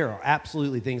just say there are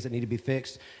absolutely things that need to be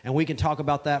fixed, and we can talk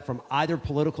about that from either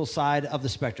political side of the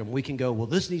spectrum. We can go, well,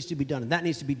 this needs to be done, and that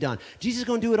needs to be done. Jesus is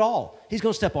going to do it all. He's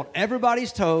going to step on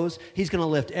everybody's toes. He's going to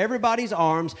lift everybody's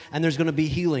arms, and there's going to be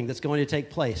healing that's going to take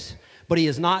place. But he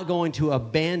is not going to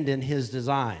abandon his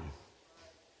design.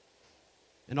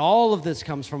 And all of this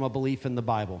comes from a belief in the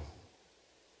Bible.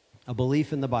 A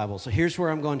belief in the Bible. So here's where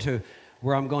I'm going to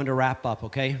wrap up,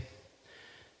 okay?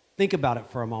 Think about it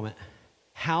for a moment.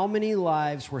 How many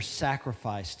lives were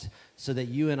sacrificed so that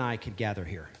you and I could gather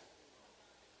here?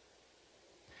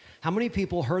 How many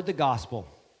people heard the gospel?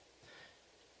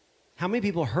 How many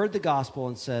people heard the gospel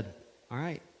and said, all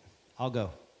right, I'll go,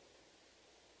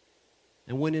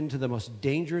 and went into the most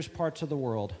dangerous parts of the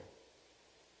world,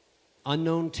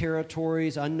 unknown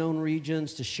territories, unknown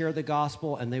regions, to share the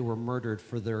gospel, and they were murdered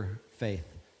for their faith?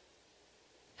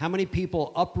 How many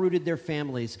people uprooted their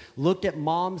families, looked at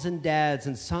moms and dads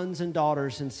and sons and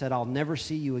daughters and said, I'll never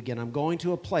see you again. I'm going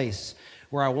to a place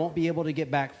where I won't be able to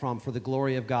get back from for the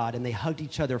glory of God. And they hugged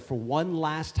each other for one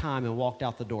last time and walked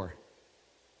out the door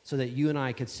so that you and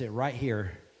I could sit right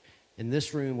here in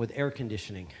this room with air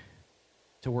conditioning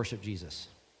to worship Jesus.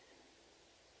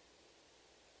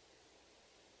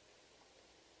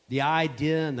 The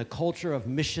idea and the culture of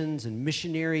missions and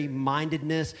missionary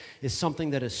mindedness is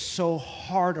something that is so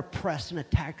hard oppressed and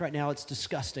attacked right now, it's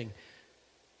disgusting.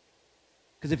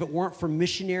 Because if it weren't for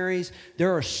missionaries,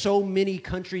 there are so many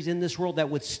countries in this world that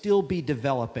would still be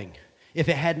developing if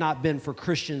it had not been for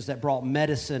Christians that brought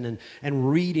medicine and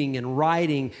reading and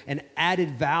writing and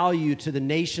added value to the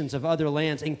nations of other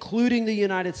lands, including the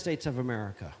United States of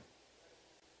America.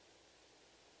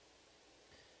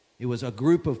 It was a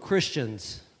group of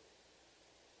Christians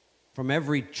from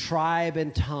every tribe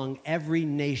and tongue, every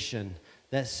nation,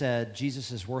 that said,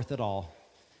 Jesus is worth it all,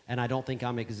 and I don't think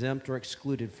I'm exempt or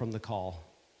excluded from the call.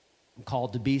 I'm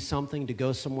called to be something, to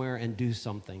go somewhere and do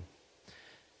something.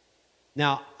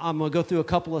 Now, I'm going to go through a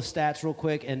couple of stats real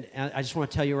quick, and I just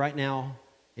want to tell you right now,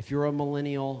 if you're a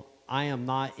millennial, I am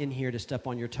not in here to step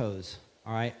on your toes.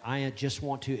 All right, I just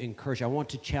want to encourage you. I want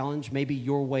to challenge maybe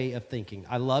your way of thinking.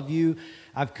 I love you.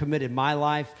 I've committed my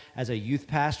life as a youth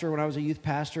pastor when I was a youth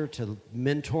pastor to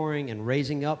mentoring and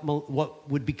raising up what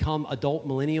would become adult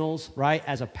millennials, right?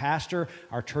 As a pastor,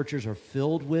 our churches are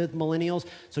filled with millennials.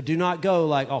 So do not go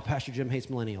like, oh, Pastor Jim hates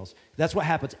millennials. That's what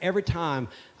happens every time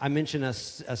I mention a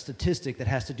statistic that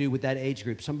has to do with that age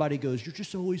group. Somebody goes, you're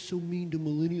just always so mean to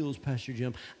millennials, Pastor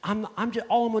Jim. All I'm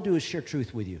going to do is share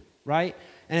truth with you, right?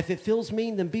 And if it feels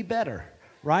mean, then be better,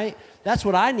 right? That's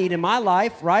what I need in my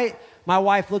life, right? My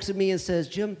wife looks at me and says,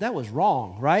 Jim, that was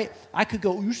wrong, right? I could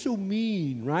go, you're so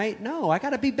mean, right? No, I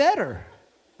got to be better.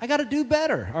 I got to do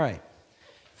better. All right.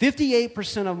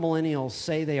 58% of millennials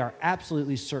say they are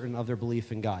absolutely certain of their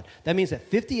belief in God. That means that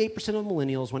 58% of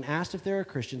millennials, when asked if they're a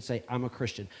Christian, say, I'm a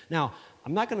Christian. Now,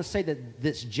 I'm not going to say that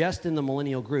that's just in the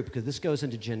millennial group, because this goes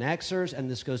into Gen Xers and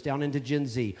this goes down into Gen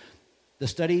Z. The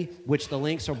study, which the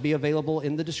links will be available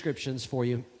in the descriptions for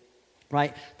you,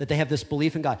 right, that they have this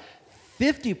belief in God.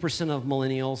 50% of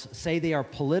millennials say they are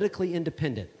politically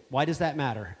independent. Why does that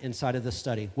matter inside of this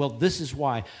study? Well, this is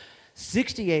why.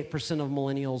 68% of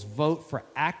millennials vote for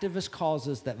activist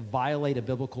causes that violate a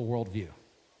biblical worldview.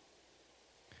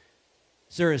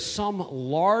 So there is some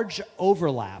large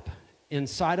overlap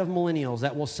inside of millennials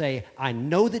that will say, I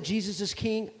know that Jesus is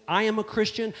king, I am a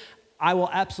Christian, I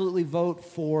will absolutely vote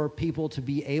for people to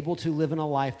be able to live in a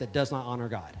life that does not honor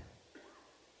God.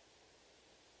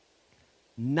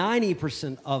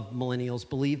 90% of millennials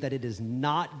believe that it is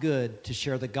not good to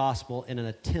share the gospel in an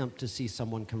attempt to see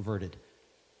someone converted.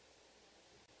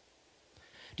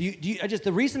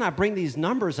 The reason I bring these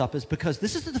numbers up is because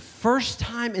this is the first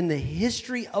time in the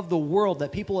history of the world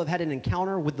that people have had an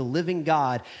encounter with the living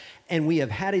God, and we have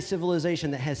had a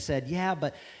civilization that has said, yeah,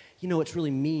 but it's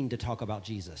really mean to talk about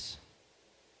Jesus.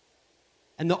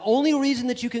 And the only reason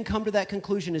that you can come to that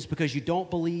conclusion is because you don't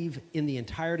believe in the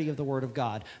entirety of the Word of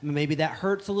God. Maybe that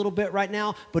hurts a little bit right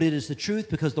now, but it is the truth,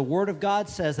 because the Word of God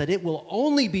says that it will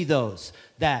only be those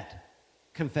that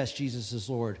confess Jesus as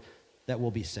Lord that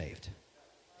will be saved.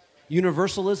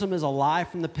 Universalism is a lie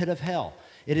from the pit of hell.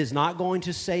 It is not going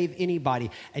to save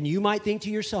anybody. And you might think to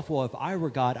yourself, well, if I were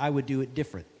God, I would do it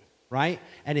different, right?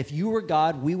 And if you were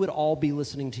God, we would all be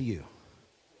listening to you.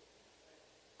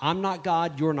 I'm not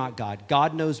God, you're not God.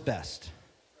 God knows best.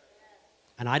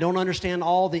 And I don't understand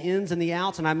all the ins and the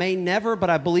outs, and I may never,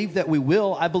 but I believe that we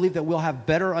will. I believe that we'll have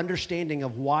better understanding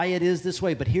of why it is this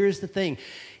way. But here's the thing.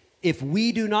 If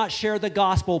we do not share the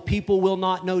gospel, people will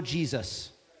not know Jesus.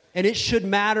 And it should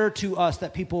matter to us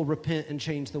that people repent and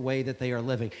change the way that they are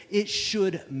living. It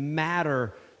should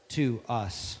matter to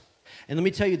us. And let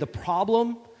me tell you, the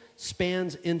problem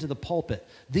spans into the pulpit.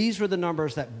 These were the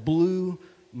numbers that blew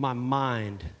my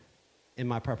mind in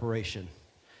my preparation.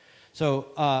 So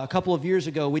a couple of years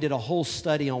ago, we did a whole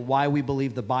study on why we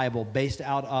believe the Bible based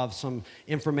out of some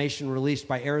information released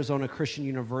by Arizona Christian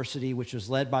University, which was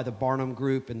led by the Barnum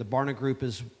Group. And the Barnum Group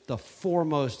is the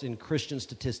foremost in Christian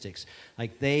statistics.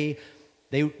 Like they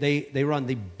They run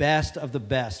the best of the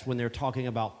best when they're talking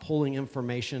about pulling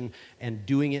information and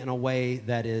doing it in a way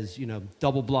that is,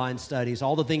 double-blind studies,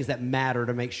 all the things that matter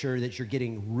to make sure that you're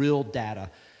getting real data.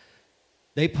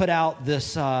 They put out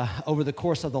this, over the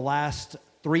course of the last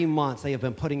 3 months, they have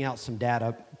been putting out some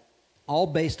data, all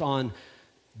based on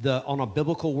a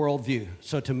biblical worldview.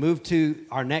 So to move to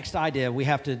our next idea, we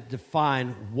have to define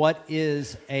what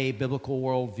is a biblical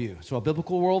worldview. So a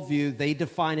biblical worldview, they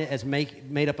define it as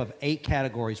made up of 8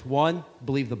 categories. 1,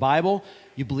 believe the Bible,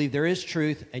 you believe there is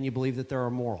truth, and you believe that there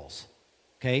are morals.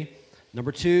 Okay?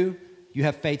 Number 2, you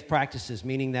have faith practices,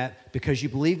 meaning that because you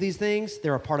believe these things,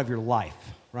 they're a part of your life,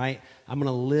 right? I'm going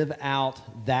to live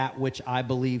out that which I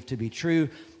believe to be true.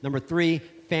 Number 3,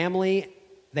 family.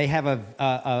 They have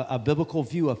a biblical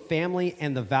view of family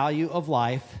and the value of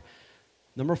life.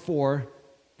 Number 4,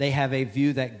 they have a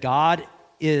view that God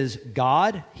is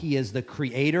God. He is the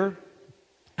creator,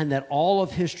 and that all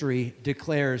of history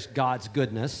declares God's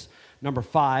goodness. Number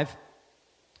 5,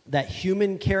 that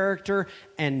human character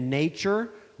and nature,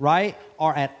 right,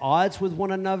 are at odds with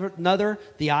one another.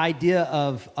 The idea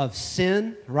of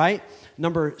sin, right?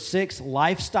 Number 6,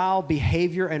 lifestyle,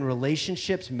 behavior, and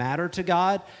relationships matter to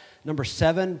God. Number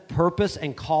 7, purpose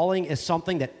and calling is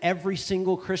something that every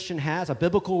single Christian has. A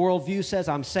biblical worldview says,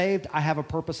 I'm saved, I have a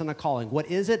purpose and a calling.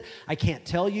 What is it? I can't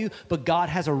tell you, but God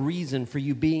has a reason for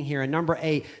you being here. And number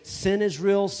 8, sin is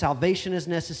real, salvation is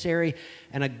necessary,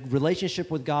 and a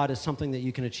relationship with God is something that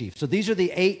you can achieve. So these are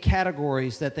the 8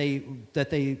 categories that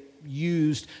they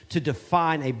used to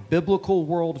define a biblical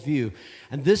worldview.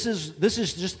 And this is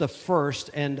just the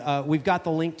first, and we've got the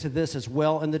link to this as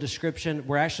well in the description. I'm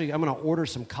going to order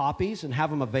some copies and have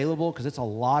them available because it's a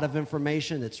lot of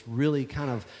information. It's really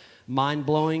kind of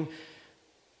mind-blowing.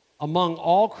 Among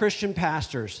all Christian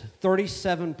pastors,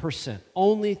 37%,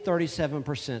 only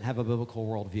 37% have a biblical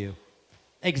worldview.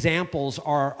 Examples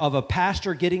are of a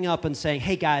pastor getting up and saying,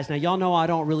 hey guys, now y'all know I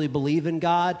don't really believe in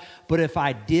God, but if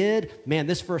I did, man,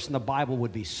 this verse in the Bible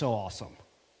would be so awesome.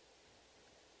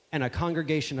 And a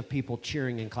congregation of people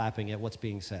cheering and clapping at what's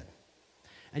being said.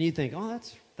 And you think, oh,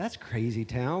 that's crazy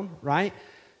town, right?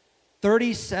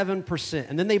 37%.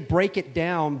 And then they break it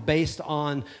down based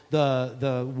on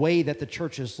the way that the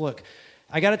churches look.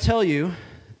 I got to tell you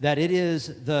that it is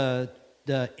the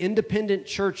independent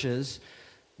churches,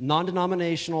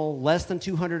 non-denominational, less than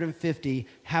 250,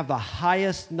 have the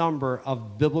highest number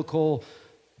of biblical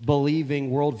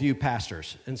believing worldview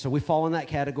pastors. And so we fall in that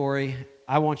category.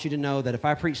 I want you to know that if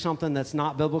I preach something that's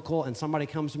not biblical and somebody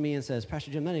comes to me and says, Pastor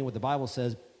Jim, that ain't what the Bible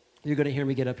says, you're going to hear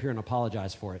me get up here and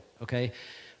apologize for it, okay?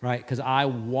 Right? Because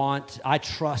I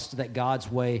trust that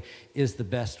God's way is the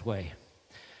best way.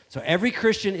 So every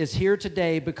Christian is here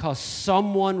today because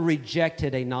someone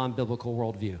rejected a non-biblical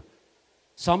worldview.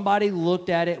 Somebody looked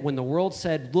at it when the world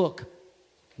said, look,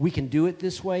 we can do it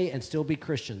this way and still be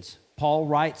Christians. Paul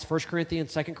writes 1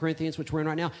 Corinthians, 2 Corinthians, which we're in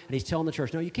right now, and he's telling the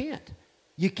church, no, you can't.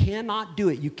 You cannot do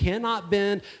it. You cannot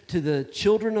bend to the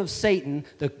children of Satan,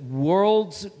 the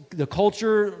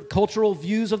cultural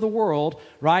views of the world,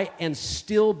 right, and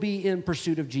still be in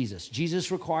pursuit of Jesus. Jesus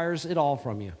requires it all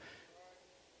from you.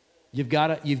 You've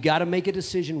got to make a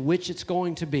decision which it's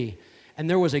going to be. And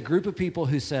there was a group of people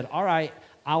who said, all right,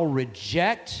 I'll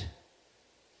reject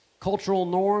cultural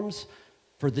norms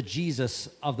for the Jesus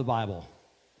of the Bible.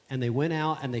 And they went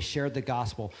out and they shared the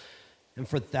gospel. And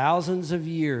for thousands of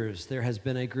years, there has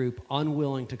been a group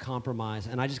unwilling to compromise.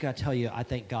 And I just got to tell you, I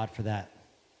thank God for that.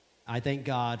 I thank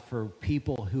God for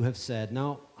people who have said,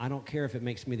 no, I don't care if it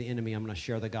makes me the enemy. I'm going to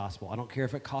share the gospel. I don't care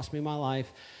if it costs me my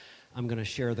life. I'm going to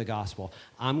share the gospel.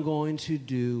 I'm going to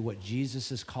do what Jesus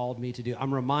has called me to do.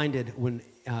 I'm reminded when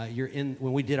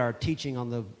we did our teaching on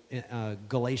the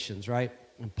Galatians, right?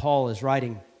 And Paul is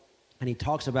writing, and he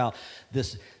talks about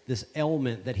this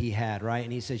ailment that he had, right?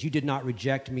 And he says, you did not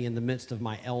reject me in the midst of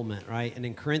my ailment, right? And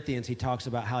in Corinthians, he talks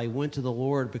about how he went to the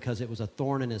Lord because it was a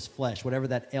thorn in his flesh. Whatever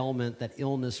that ailment, that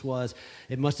illness was,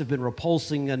 it must have been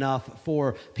repulsing enough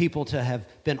for people to have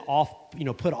been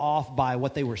put off by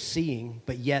what they were seeing,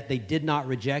 but yet they did not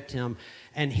reject him.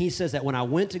 And he says that when I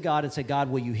went to God and said,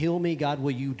 God, will you heal me? God, will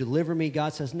you deliver me?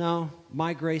 God says, no,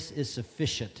 my grace is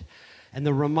sufficient. And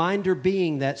the reminder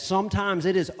being that sometimes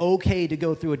it is okay to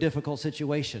go through a difficult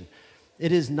situation.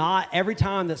 It is not every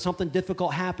time that something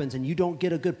difficult happens and you don't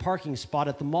get a good parking spot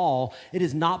at the mall, it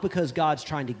is not because God's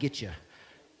trying to get you,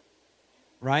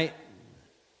 right?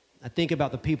 I think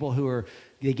about the people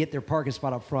they get their parking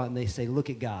spot up front and they say, look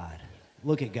at God,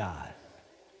 look at God.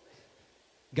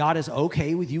 God is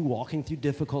okay with you walking through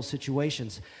difficult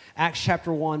situations. Acts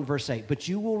chapter 1, verse 8, but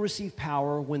you will receive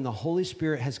power when the Holy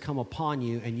Spirit has come upon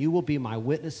you, and you will be my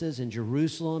witnesses in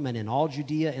Jerusalem and in all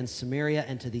Judea and Samaria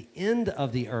and to the end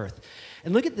of the earth.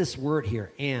 And look at this word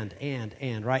here, and,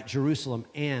 right? Jerusalem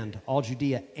and all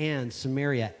Judea and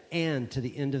Samaria and to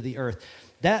the end of the earth.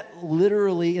 That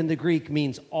literally in the Greek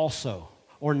means also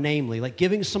or namely, like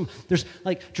giving some, there's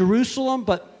like Jerusalem,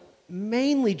 but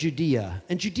mainly Judea,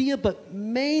 and Judea, but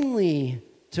mainly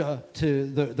to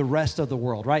the rest of the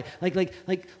world, right? Like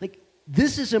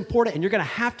this is important, and you're going to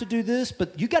have to do this,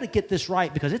 but you got to get this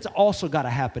right because it's also got to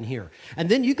happen here. And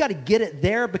then you got to get it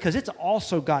there because it's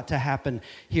also got to happen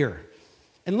here.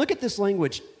 And look at this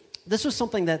language. This was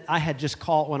something that I had just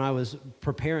caught when I was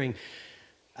preparing.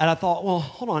 And I thought, well,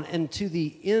 hold on, and to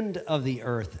the end of the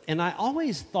earth. And I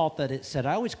always thought that it said,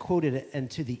 I always quoted it, and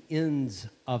to the ends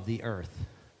of the earth,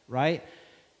 right?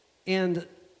 And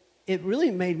it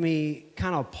really made me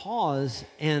kind of pause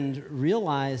and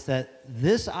realize that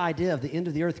this idea of the end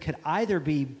of the earth could either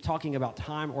be talking about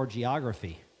time or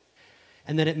geography.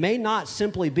 And that it may not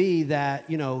simply be that,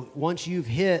 you know, once you've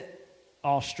hit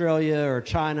Australia or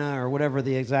China or whatever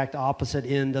the exact opposite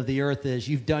end of the earth is,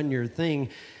 you've done your thing,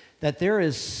 that there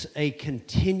is a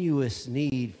continuous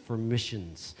need for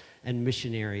missions and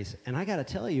missionaries. And I got to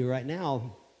tell you right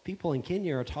now, people in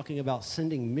Kenya are talking about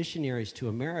sending missionaries to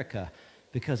America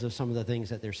because of some of the things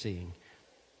that they're seeing.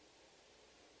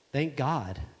 Thank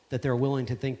God that they're willing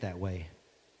to think that way.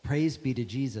 Praise be to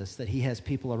Jesus that he has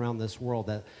people around this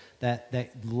world that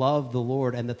love the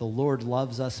Lord, and that the Lord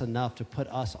loves us enough to put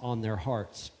us on their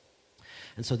hearts.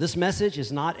 And so this message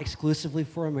is not exclusively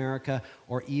for America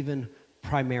or even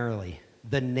primarily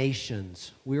the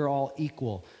nations. We are all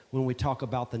equal when we talk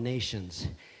about the nations.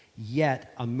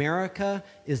 Yet, America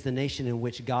is the nation in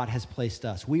which God has placed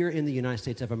us. We are in the United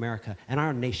States of America, and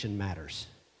our nation matters.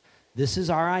 This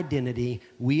is our identity.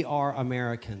 We are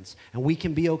Americans, and we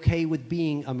can be okay with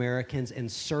being Americans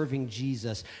and serving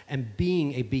Jesus and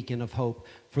being a beacon of hope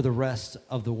for the rest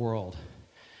of the world.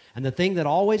 And the thing that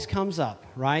always comes up,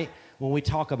 right, when we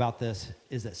talk about this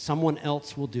is that someone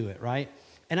else will do it, right?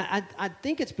 And I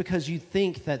think it's because you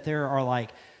think that there are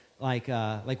like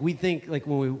we think, like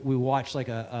when we watch like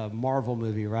a Marvel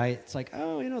movie, right? It's like,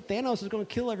 oh, you know, Thanos is going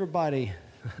to kill everybody.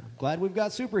 Glad we've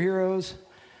got superheroes,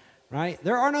 right?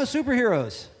 There are no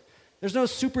superheroes. There's no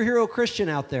superhero Christian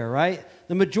out there, right?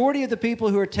 The majority of the people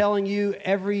who are telling you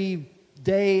every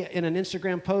day in an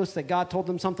Instagram post that God told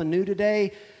them something new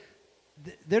today,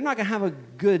 they're not going to have a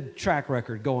good track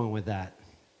record going with that.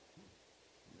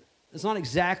 It's not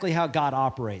exactly how God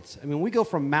operates. I mean, we go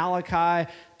from Malachi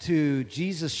to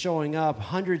Jesus showing up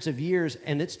hundreds of years,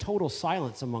 and it's total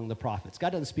silence among the prophets. God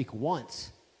doesn't speak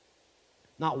once.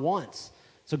 Not once.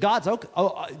 So God's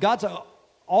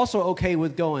also okay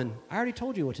with going, I already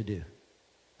told you what to do.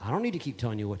 I don't need to keep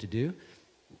telling you what to do.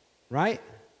 Right?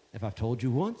 If I've told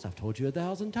you once, I've told you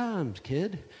 1,000 times,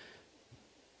 kid.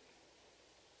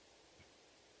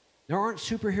 There aren't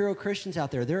superhero Christians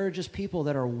out there. There are just people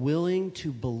that are willing to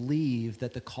believe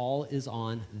that the call is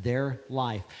on their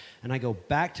life. And I go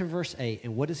back to verse 8,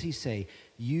 and what does he say?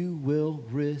 You will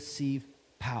receive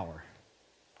power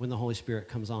when the Holy Spirit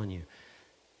comes on you.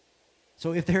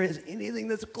 So if there is anything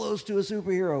that's close to a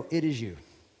superhero, it is you.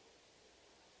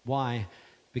 Why?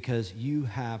 Because you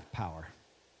have power.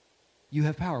 You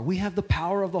have power. We have the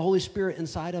power of the Holy Spirit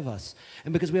inside of us.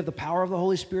 And because we have the power of the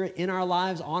Holy Spirit in our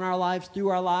lives, on our lives, through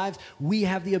our lives, we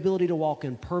have the ability to walk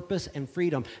in purpose and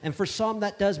freedom. And for some,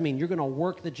 that does mean you're going to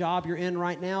work the job you're in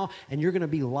right now, and you're going to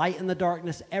be light in the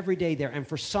darkness every day there. And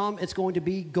for some, it's going to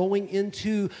be going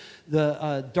into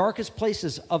the darkest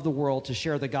places of the world to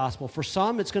share the gospel. For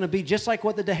some, it's going to be just like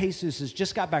what the DeJesus's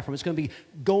just got back from. It's going to be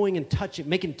going and touching,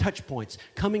 making touch points,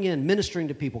 coming in, ministering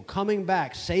to people, coming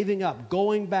back, saving up,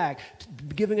 going back,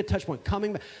 giving a touch point,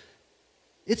 coming back.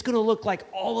 It's going to look like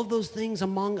all of those things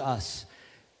among us.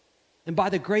 And by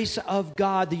the grace of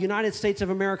God, the United States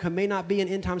of America may not be an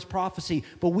end times prophecy,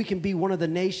 but we can be one of the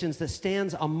nations that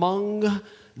stands among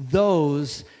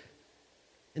those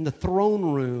in the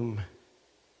throne room,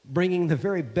 bringing the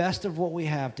very best of what we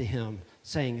have to him,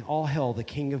 saying, all hail the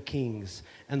King of Kings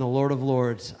and the Lord of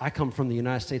Lords. I come from the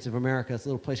United States of America. It's a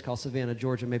little place called Savannah,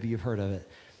 Georgia. Maybe you've heard of it.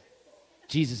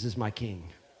 Jesus is my King.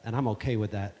 And I'm okay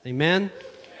with that. Amen?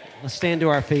 Let's stand to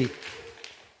our feet.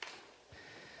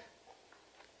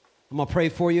 I'm going to pray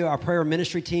for you. Our prayer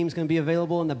ministry team is going to be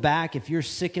available in the back. If you're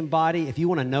sick in body, if you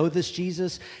want to know this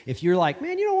Jesus, if you're like,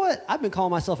 man, you know what? I've been calling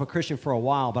myself a Christian for a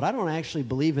while, but I don't actually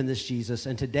believe in this Jesus,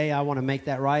 and today I want to make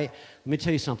that right. Let me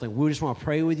tell you something. We just want to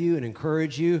pray with you and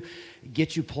encourage you,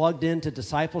 get you plugged into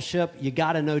discipleship. You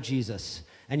got to know Jesus.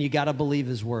 and you got to believe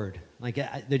his word. Like,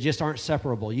 they just aren't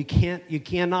separable. You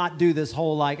cannot do this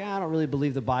whole, like, I don't really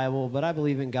believe the Bible, but I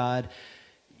believe in God.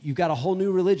 You've got a whole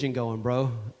new religion going,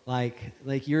 bro. Like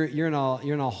you're in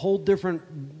a whole different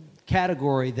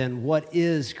category than what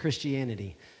is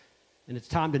Christianity. And it's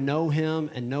time to know him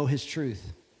and know his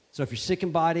truth. So if you're sick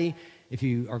in body, if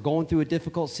you are going through a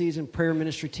difficult season, prayer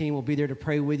ministry team will be there to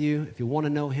pray with you. If you want to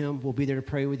know him, we'll be there to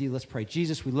pray with you. Let's pray.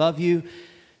 Jesus, we love you.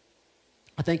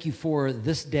 I thank you for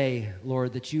this day,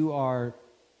 Lord, that you are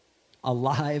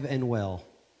alive and well.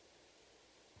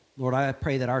 Lord, I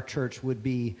pray that our church would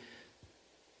be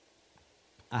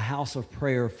a house of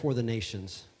prayer for the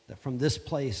nations, that from this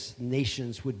place,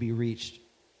 nations would be reached,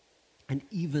 and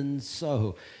even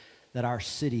so, that our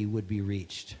city would be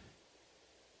reached.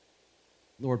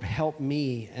 Lord, help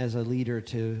me as a leader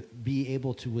to be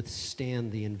able to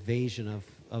withstand the invasion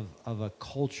of a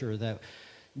culture that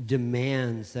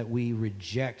demands that we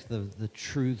reject the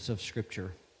truths of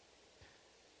Scripture.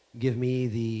 Give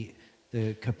me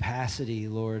the capacity,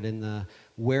 Lord, and the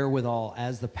wherewithal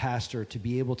as the pastor to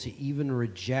be able to even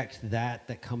reject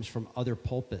that comes from other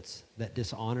pulpits that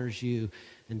dishonors you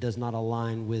and does not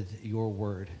align with your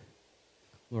word.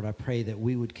 Lord, I pray that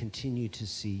we would continue to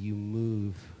see you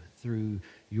move through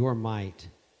your might,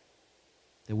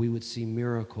 that we would see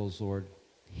miracles, Lord,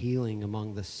 healing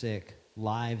among the sick,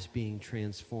 lives being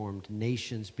transformed,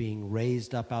 nations being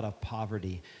raised up out of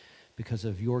poverty because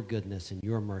of your goodness and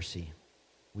your mercy.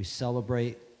 We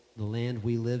celebrate the land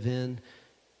we live in.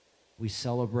 We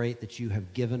celebrate that you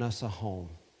have given us a home,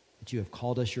 that you have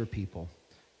called us your people.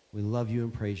 We love you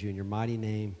and praise you in your mighty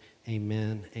name.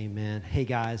 Amen. Amen. Hey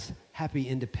guys, happy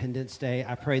Independence Day.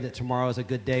 I pray that tomorrow is a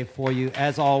good day for you.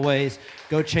 As always,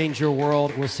 go change your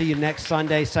world. We'll see you next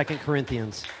Sunday, 2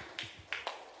 Corinthians.